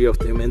 All three of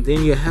them. And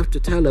then you have to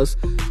tell us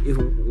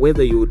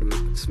whether you would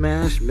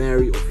smash,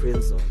 marry, or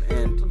friend zone.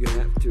 And you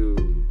have to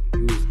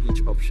use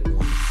each option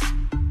once.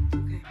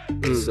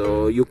 Okay.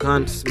 So you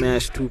can't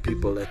smash two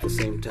people at the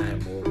same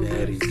time or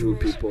marry two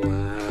people.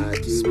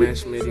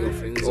 Smash, marry, or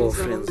friend zone. Or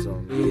friend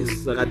zone.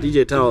 Yes. Like at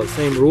DJ Tower,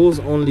 same rules,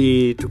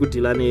 only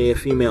tukutilane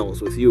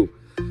females with you.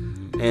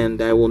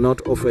 And I will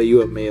not offer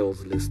you a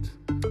males list.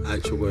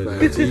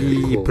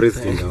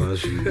 President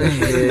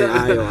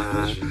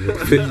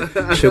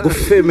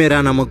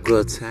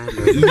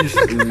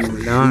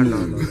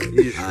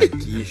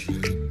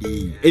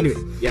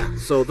Anyway, yeah.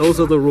 So those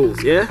are the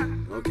rules, yeah?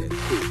 Okay,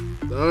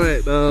 cool. All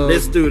right,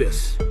 let's do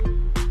this.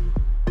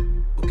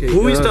 Okay,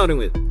 who are we starting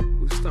with?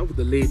 We'll start with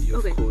the lady,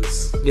 of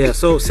course. Yeah.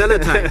 So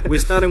Celatine, we're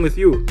starting with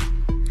you.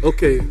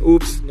 Okay.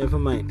 Oops, never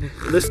mind.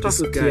 Let's start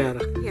with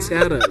Tiara. Yeah.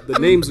 Tiara, the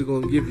names we're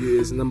going to give you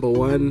is number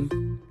 1,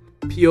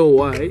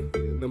 POY,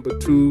 number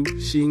 2,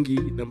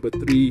 Shingi, number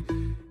 3,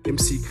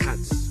 MC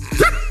Cuts.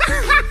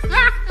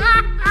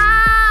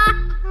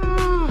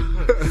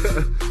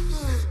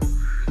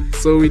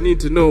 So we need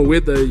to know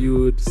whether you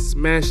would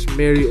smash,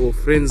 marry, or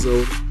friend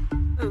zone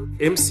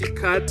MC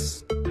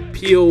Cuts,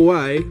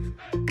 POY,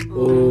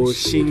 or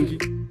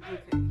Shingi.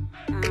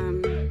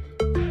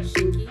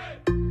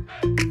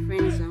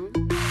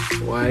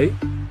 Why?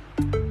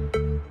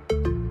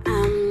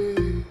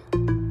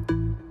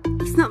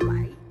 It's not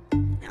my.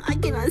 I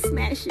cannot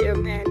smash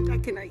him, man. I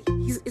cannot.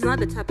 It's not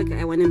the topic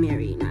I want to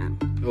marry now.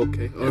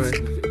 Okay, all right.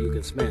 You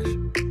can smash.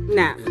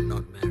 Nah. And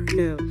not marry.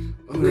 No.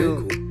 All no.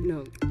 right, cool. No.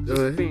 All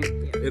right. Friend,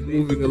 yeah. And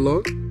moving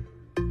along.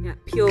 Yeah.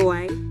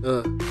 POY.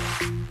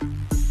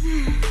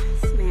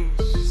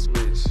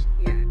 Smash.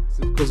 Yeah. Is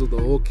it because of the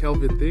whole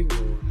Calvin thing,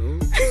 or no?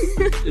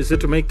 Is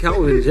it to make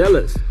Calvin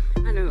jealous?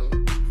 I know.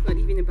 It's not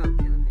even about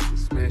Calvin.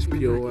 Smash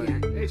POY.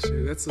 Hey,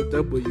 shit, that's a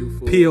W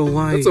for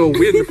POY. That's a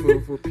win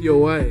for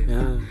POY.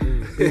 Yeah.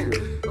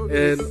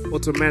 And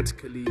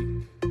automatically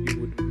you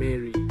would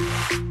marry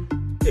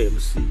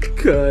MC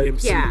Cut.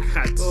 MC Yeah.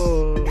 Cut.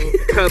 Oh.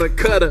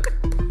 Cutter.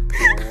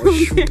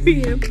 Marry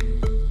him.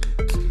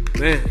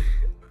 Man.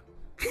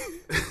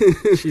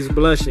 She's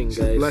blushing, guys.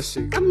 She's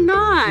blushing. I'm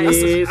not.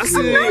 Yes, I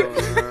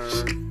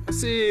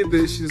see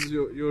that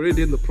you're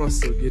already in the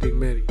process of getting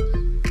married.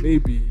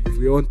 Maybe if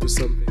we're onto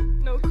something.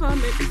 No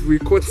comment. If we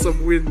caught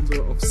some wind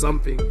of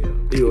something,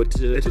 Yo,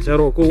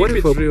 Charoko, what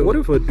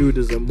if a dude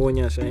is a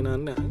Monya Shina?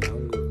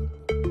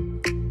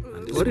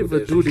 What if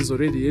a dude is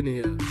already in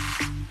here?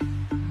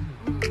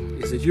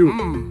 Is it you?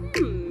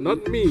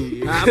 Not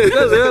me.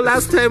 Because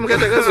last time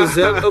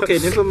okay,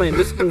 never mind.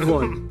 Let's move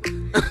on.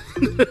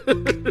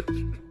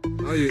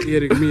 Now you're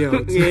hearing me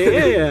out.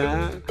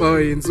 Yeah.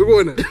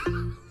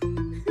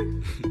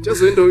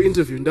 Just when the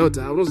interview ndauti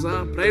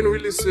unoza Brian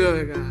Willis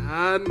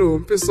no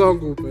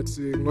mpesangu but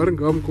ngori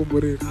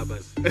ngamkomborera.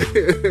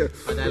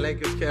 But I like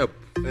your cap.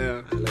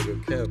 Yeah. I like your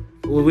cap.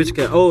 Well, which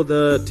cap? Oh,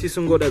 the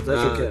Tisungo that's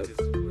your cap.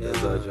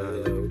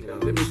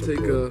 Let me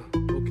take a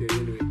okay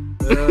anyway.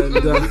 And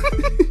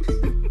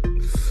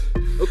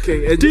okay,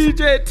 and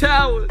DJ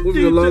Towers.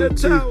 Moving along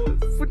to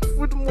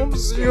Foot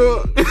Moms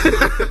here.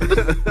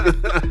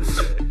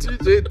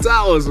 DJ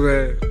Towers,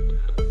 man.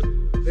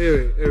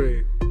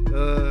 Anyway.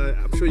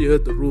 I'm sure you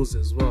heard the rules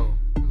as well.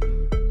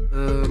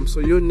 So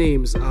your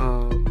names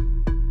are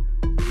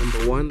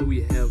number 1.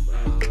 We have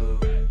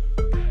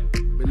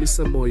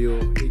Melissa Moyo,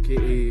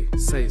 aka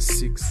size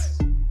 6.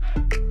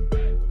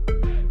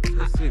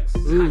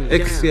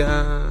 X,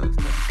 yeah.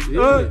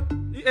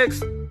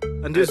 X.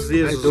 And this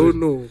is. I don't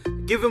know.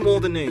 Give him all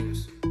the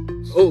names.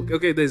 Oh,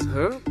 okay. There's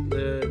her.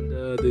 Then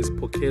there's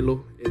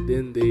Pokelo, and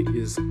then there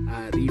is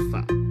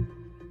Arifa.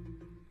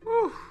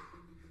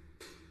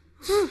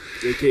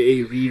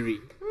 aka Riri.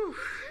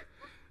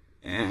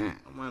 Yeah,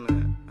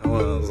 man, I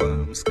was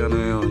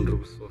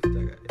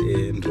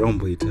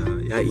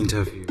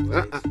interview.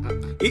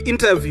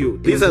 Interview.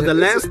 These are the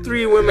last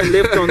 3 women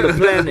left on the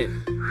planet.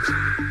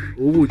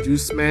 Who would you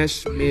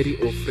smash, marry,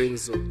 or friend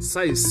zone?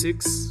 Size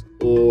 6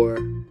 or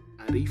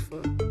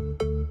Arifa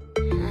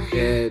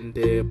and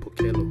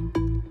Pokelo?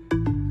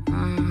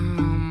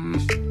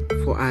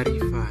 For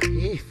Arifa,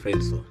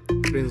 friend zone.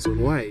 Friend zone.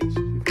 Why?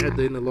 You've had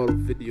that in a lot of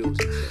videos.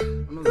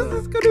 This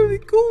is gonna be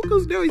cool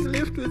because now he's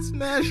left with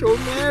smash or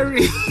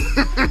marry.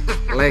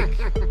 like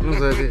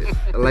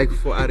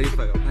for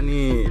Arifa,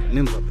 any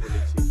names are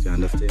politics, you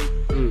understand?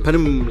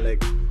 Panim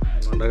like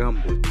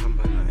Mandagambo,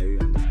 you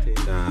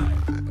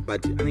understand?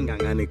 But I think I'm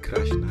gonna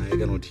crash now. I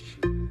cannot.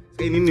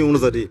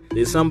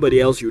 there's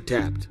somebody else you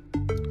tapped.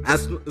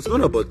 It's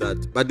not about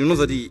that, but you know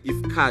that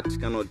if cat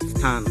cannot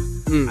stand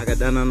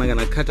akadana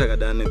kana cat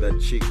akadana that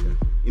chick,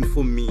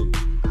 inform me.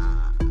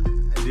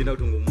 Ndina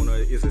kuti ngomona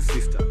is a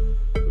sister.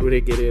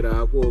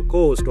 Uregerera ko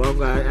cost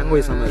wanga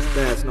angoisa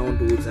mastats na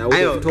undudza. I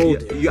have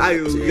told you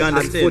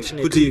understand.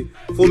 Kuti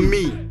for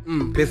me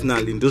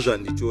personally ndozva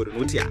nditori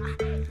nokuti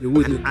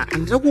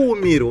andira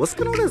kuumira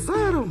wasikana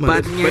zara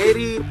but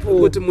nyaripo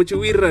kuti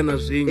muchiwirirana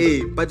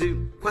zvingi but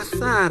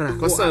kwasara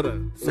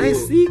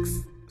size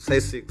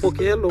 6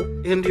 Pokelo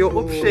and your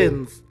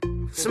options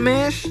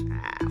smash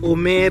or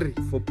marry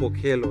for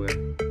Pokelo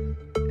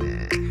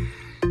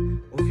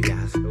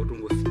obvious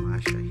utungo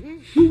smash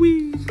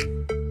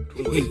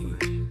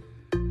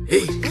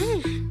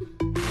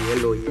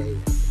yellow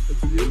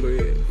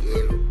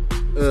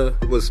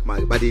was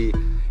smart but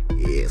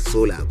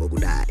sola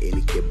kokuda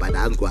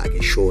elikebhadanzwa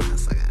ke shona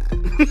saka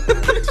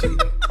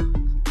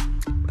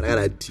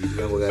barakati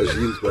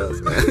ngokazvinzwa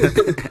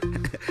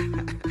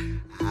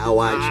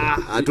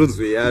awacha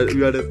atonzwe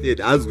you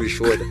understand azwi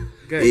shona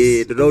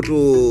ndoda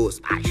to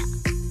smash.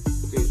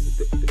 Okay,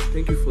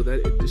 thank you for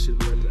that addition,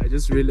 but I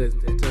just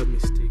realized the entire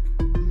mistake.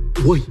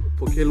 Why?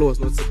 Pokelo was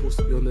not supposed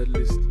to be on that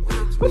list.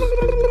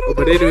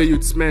 But anyway,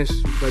 you'd smash.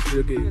 But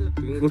okay,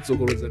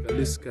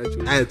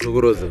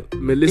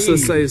 Melissa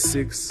size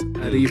 6,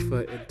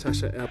 Arifa, and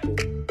Tasha Apple.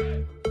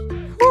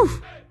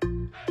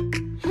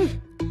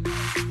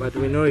 But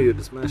we know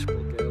you'd smash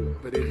Pokelo.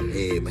 But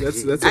anyway,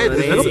 that's no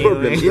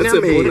problem. That's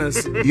a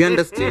bonus. You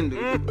understand?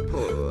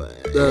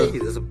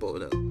 There's a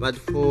bonus. But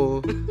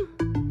for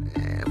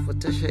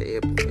Tasha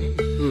Apple,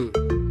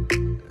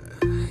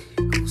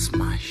 I'll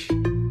smash.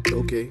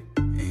 Okay.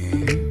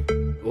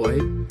 Why?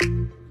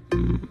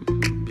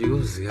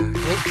 Because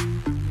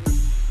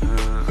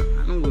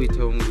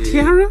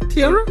Tiara?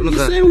 You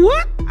say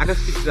what?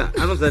 Akafitra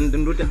anoza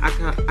ndoti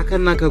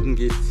akanaka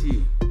kunge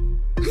tea.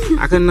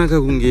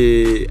 Akanaka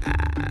kunge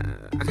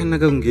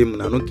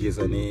munhu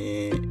anogeza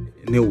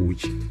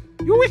neuchi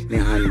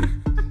nehani.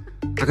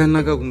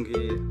 Akanaka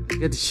kunge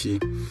ngatichi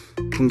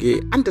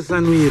kunge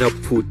andisanoira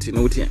pfuti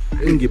nokuti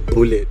inge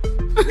bullet.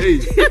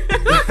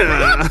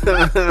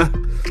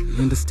 You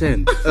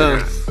understand?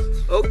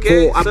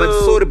 Okay. But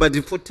sorry, but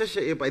for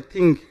Tasha Ape, I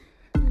think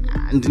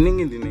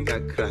ndinenge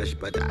crash,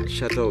 but I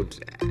shut out.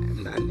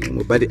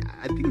 But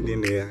I think they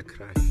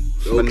crash.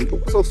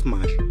 But so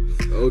smash.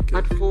 Okay.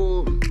 But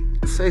for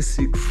size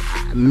 6,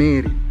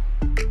 Mary.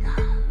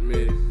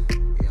 Mary.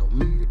 Yeah,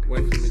 Mary.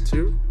 Wife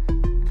material?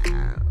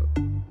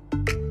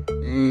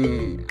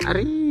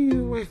 Are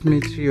wife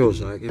material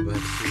zvake, but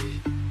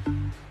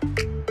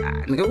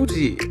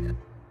ndikakuti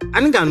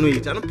anenge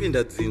anoita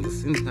anopinda dzinza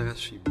since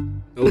takasviba.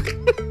 Okay.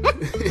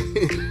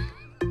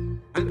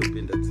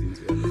 Anopinda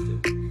dzinza, you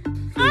understand?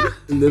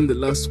 And then the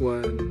last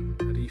one,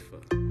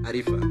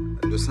 Arifa.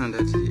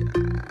 Ndosandati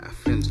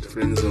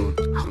friend zone.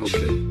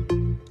 Okay.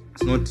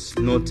 It's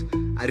not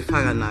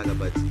Arifa kanaka,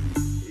 but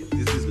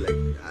this is like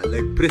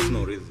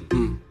personal reason.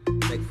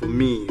 Like for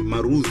me, my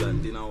rules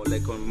and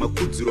like on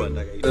makudziro and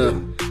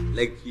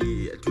like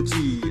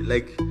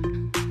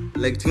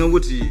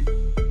tingakuti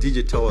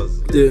DJ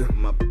Towers, like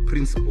my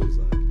principles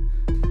are.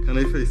 Can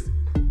I face?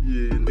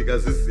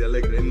 Because this is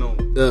like right now.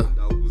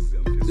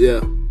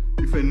 Yeah.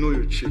 If I know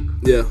your chick.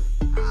 Yeah.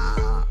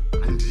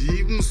 And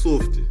even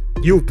soft.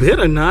 You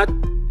better not.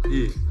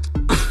 Yeah.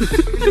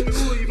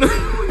 you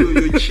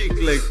know your chick,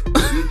 like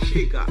your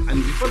chick, and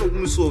if I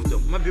know soft,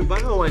 maybe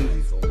baga one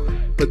this.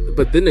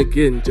 But then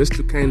again, just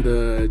to kind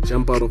of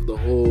jump out of the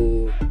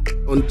whole,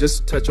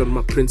 just touch on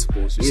my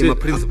principles. You said, my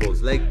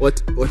principles, like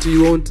what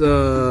you won't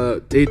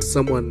date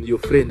someone your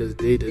friend has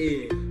dated.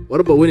 Yeah. What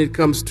about when it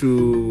comes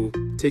to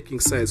taking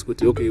sides?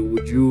 Okay,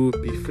 would you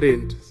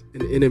befriend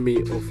an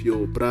enemy of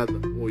your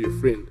brother or your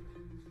friend?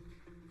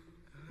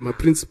 My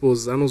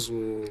principles,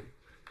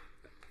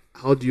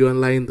 how do you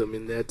align them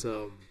in that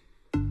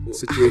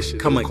situation?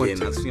 Come again.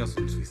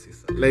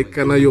 Like,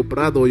 your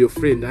brother or your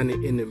friend an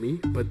enemy,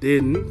 but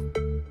then,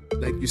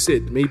 like you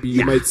said, maybe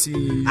you might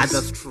see.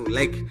 That's true.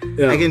 Like,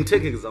 I can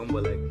take an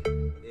example, like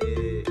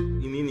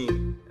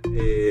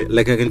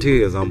I can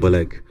take an example,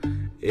 like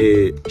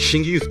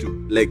Shingi used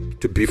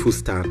to be full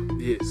star.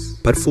 Yes.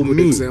 But for good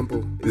me,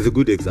 example. It's a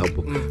good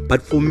example.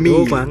 But for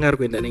me,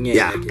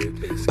 yeah.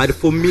 But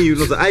for me, you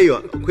know,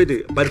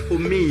 but for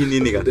me,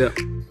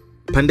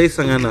 Pandai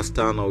Sangana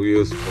star now we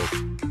used to.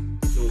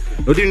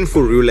 Not even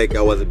for real, like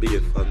I was a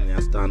big fan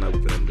of star now,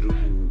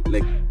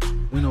 like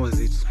when I was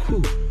at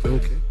school.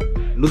 Okay.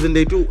 Losing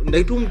they do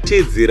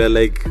mtezira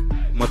like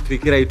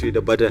mafikira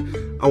ito, but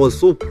I was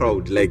so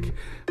proud, like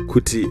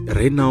kuti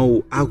right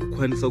now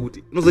akukwanisa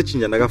kuti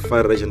nozochinja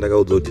ndakafara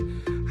chandakaudzwa kuti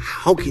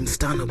how can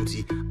stand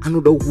kuti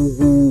anoda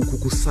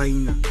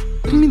kukusaina.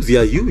 That means they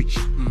are huge.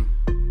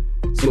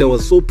 And I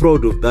was so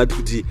proud of that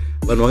kuti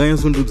vanhu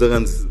vakanyasondudza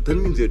kanzi that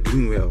means you're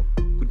doing well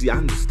kuti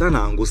understand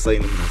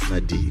angosaina munhu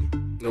asina diri.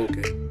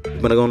 Okay.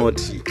 But I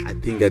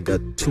think I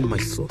got too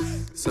much sauce.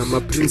 So my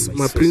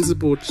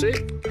principal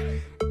check.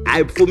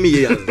 For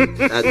me,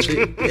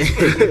 actually.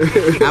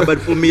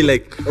 But for me,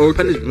 like,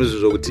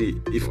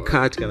 if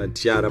Kat can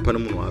Tiara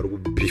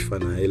Panamu beef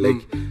and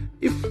like,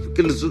 if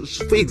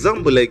for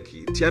example, like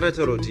Tiara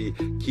Taroti,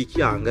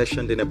 Kiki Anga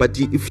Shandena, but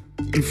if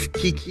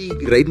Kiki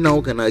right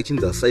now can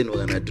actually sign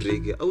or an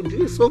Drake, I would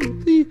do a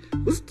song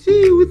with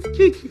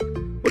Kiki.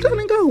 What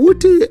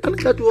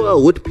Anaka to a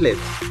wood plate.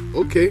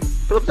 Okay.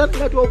 But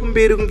Anaka to open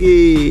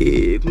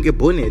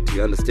bonnet,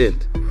 you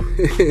understand?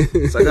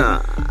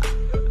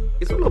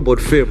 It's all about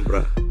fame,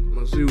 bruh.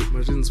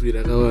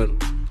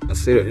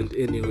 And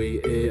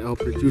anyway, our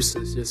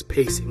producers just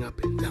pacing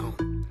up and down,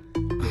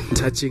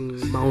 touching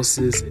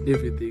mouses and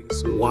everything.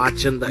 So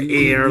watching the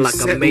air like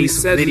a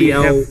mace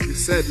video. We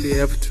sadly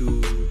have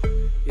to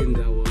end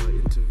our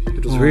interview.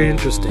 It was very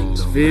interesting. It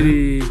was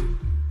very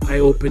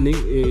eye-opening.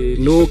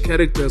 No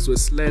characters were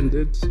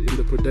slandered in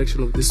the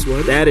production of this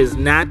one. That is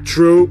not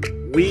true.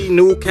 We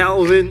knew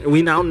Calvin.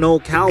 We now know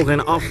Calvin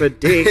offered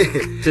dick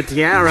to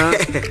Tiara.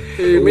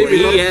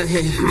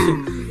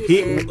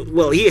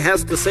 He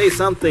has to say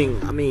something.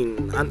 I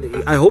mean,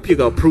 I hope you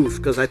got proof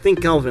because I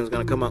think Calvin's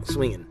gonna come out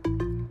swinging.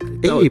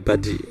 Hey,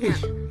 buddy.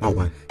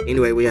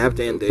 Anyway, we have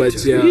to end it. But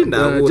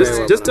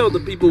just tell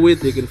the people where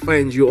they can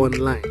find you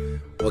online.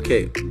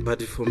 Okay,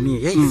 but for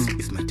me,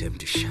 it's my time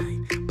to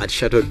shine. But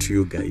shout out to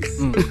you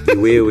guys.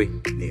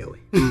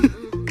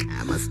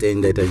 I must stay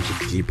in that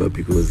deeper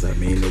because I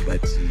may know,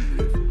 but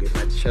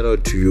shout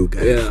out to you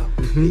guys. Yeah.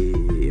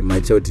 My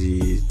child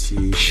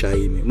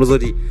shine.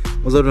 Mozoti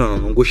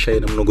no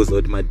shine. I'm not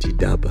going to my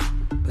daba.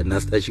 But now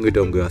starting with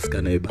don't go ask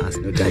no bas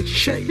no touch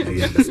shine.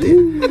 You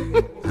understand?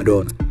 I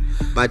don't.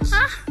 But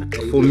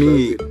for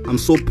me, I'm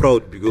so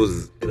proud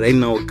because right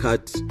now,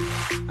 Kat,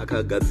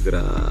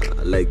 akagadzira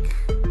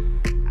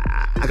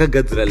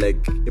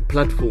like a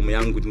platform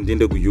yangu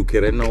ndende ku UK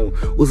right now.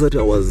 Uzati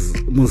I was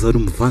muzari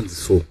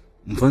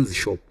mvanzi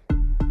shop.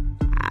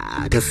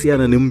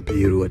 Atasiyana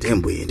nembiru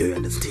atemboenda, you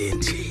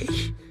understand?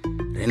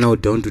 Right now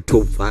down to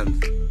top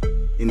fans.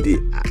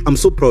 I'm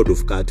so proud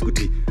of Kat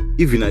kuti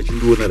even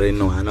achindiona right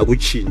now hana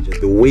kuchinja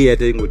the way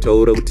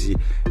atengotaura kuti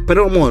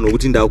pana munhu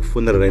kuti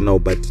ndakufunda right now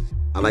but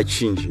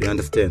avachinji, you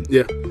understand?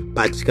 Yeah.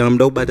 But kana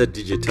muda kubata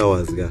DJ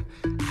Towers ka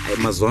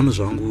mazuano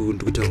zvangu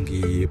ndikuita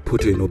kunge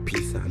poto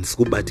inopisa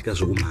handisikubatika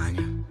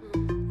zvokumhanya,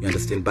 you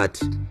understand?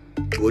 But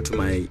go to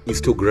my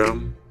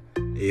Instagram,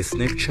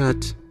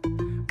 Snapchat,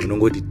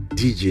 munongoti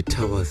DJ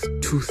Towers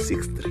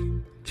 263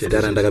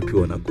 chedara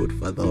ndakapiwa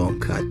nagodfather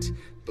waMkati.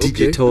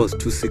 DJ Towers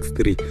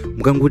 263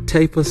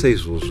 mukangotaipa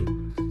saizvozvo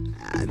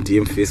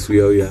ndiye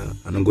mufesi uya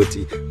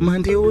anongoti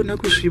mandiona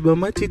kusviba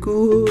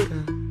matikura.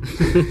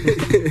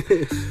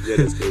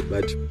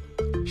 But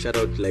shout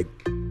out like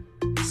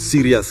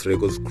Serious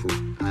Records crew.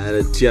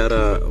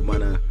 Tiara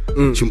mana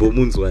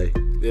chimbomunzwai.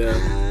 Yeah.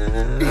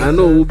 I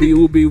know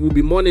we'll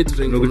be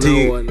monitoring from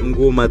now on.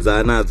 Ngoma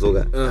dzanadzo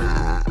ka.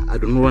 I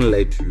don't want to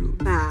lie to you.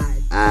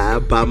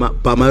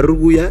 Bama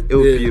ruya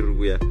LP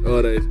ruya.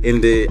 All right.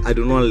 And I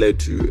don't want to lie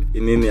to you.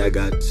 Inini I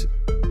got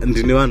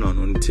ndine vanhu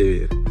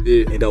vanonditevera.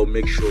 And I'll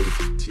make sure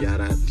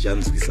Tiara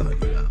janzwisa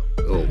vanhu.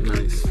 Oh,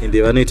 nice. And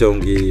vanoita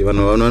unge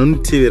vanhu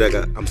vanonditevera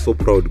ka. I'm so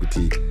proud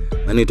kuti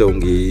vanoita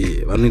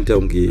unge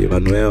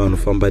vanhu vaya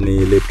vanofamba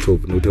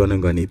nelaptop nokuti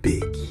vanenge vane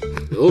bhegi.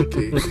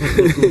 Okay.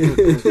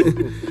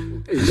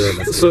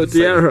 So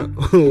Tiara,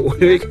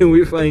 where can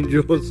we find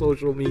you on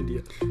social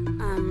media?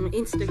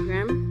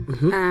 Instagram,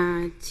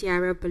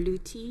 Tiara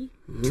Baluti.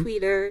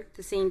 Twitter,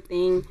 the same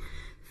thing.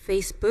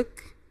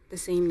 Facebook, the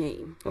same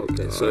name.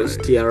 Okay, so it's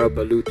Tiara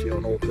Baluti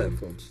on all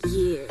platforms.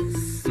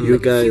 Yes. You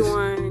guys. If you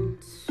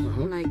want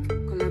like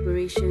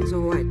collaborations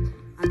or what,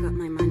 I got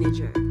my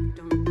manager.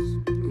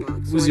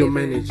 Who's your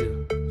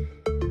manager?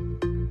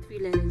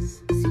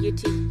 Freelance.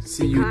 CUT.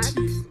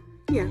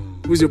 Yeah.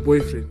 Who's your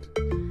boyfriend?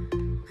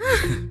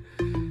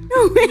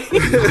 No way.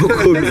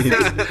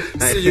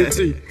 CUT.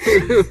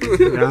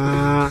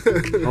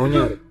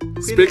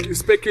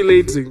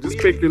 Speculating. Just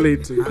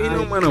speculating.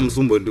 Ino mwana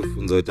mzumbo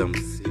ndofunza kuti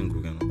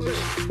amsingu kana.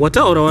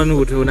 Wataura wanu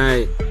kuti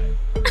unaye.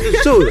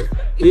 Sure.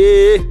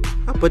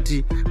 But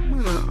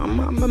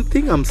I'm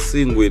thinking I'm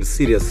single in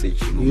serious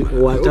age.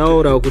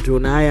 Wataura kuti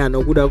unaye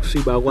anokuda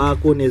kusviba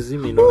kwako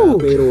nezimino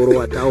rapero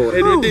wataura.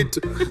 And you need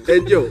to,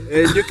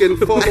 and you can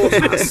follow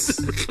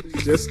us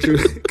just to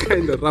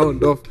kind of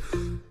round off.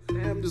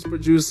 I'm just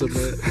producer,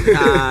 man.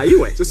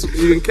 You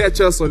can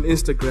catch us on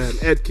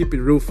Instagram at Keep It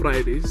Real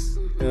Fridays.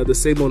 The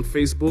same on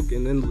Facebook,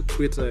 and then the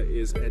Twitter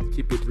is at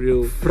Keep It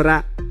Real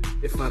FRI.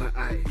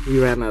 We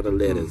ran out of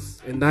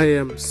letters. And I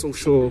am your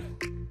social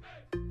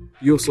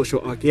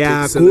architect.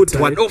 Yeah, good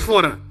one. Oh,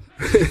 for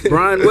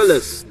Brian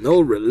Willis,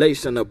 no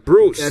relation to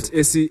Bruce. That's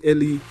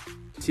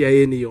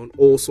SELETINE on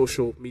all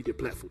social media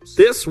platforms.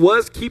 This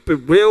was Keep It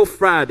Real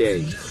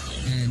Friday.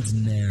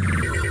 And now,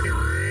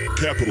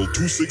 Capital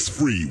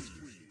 263.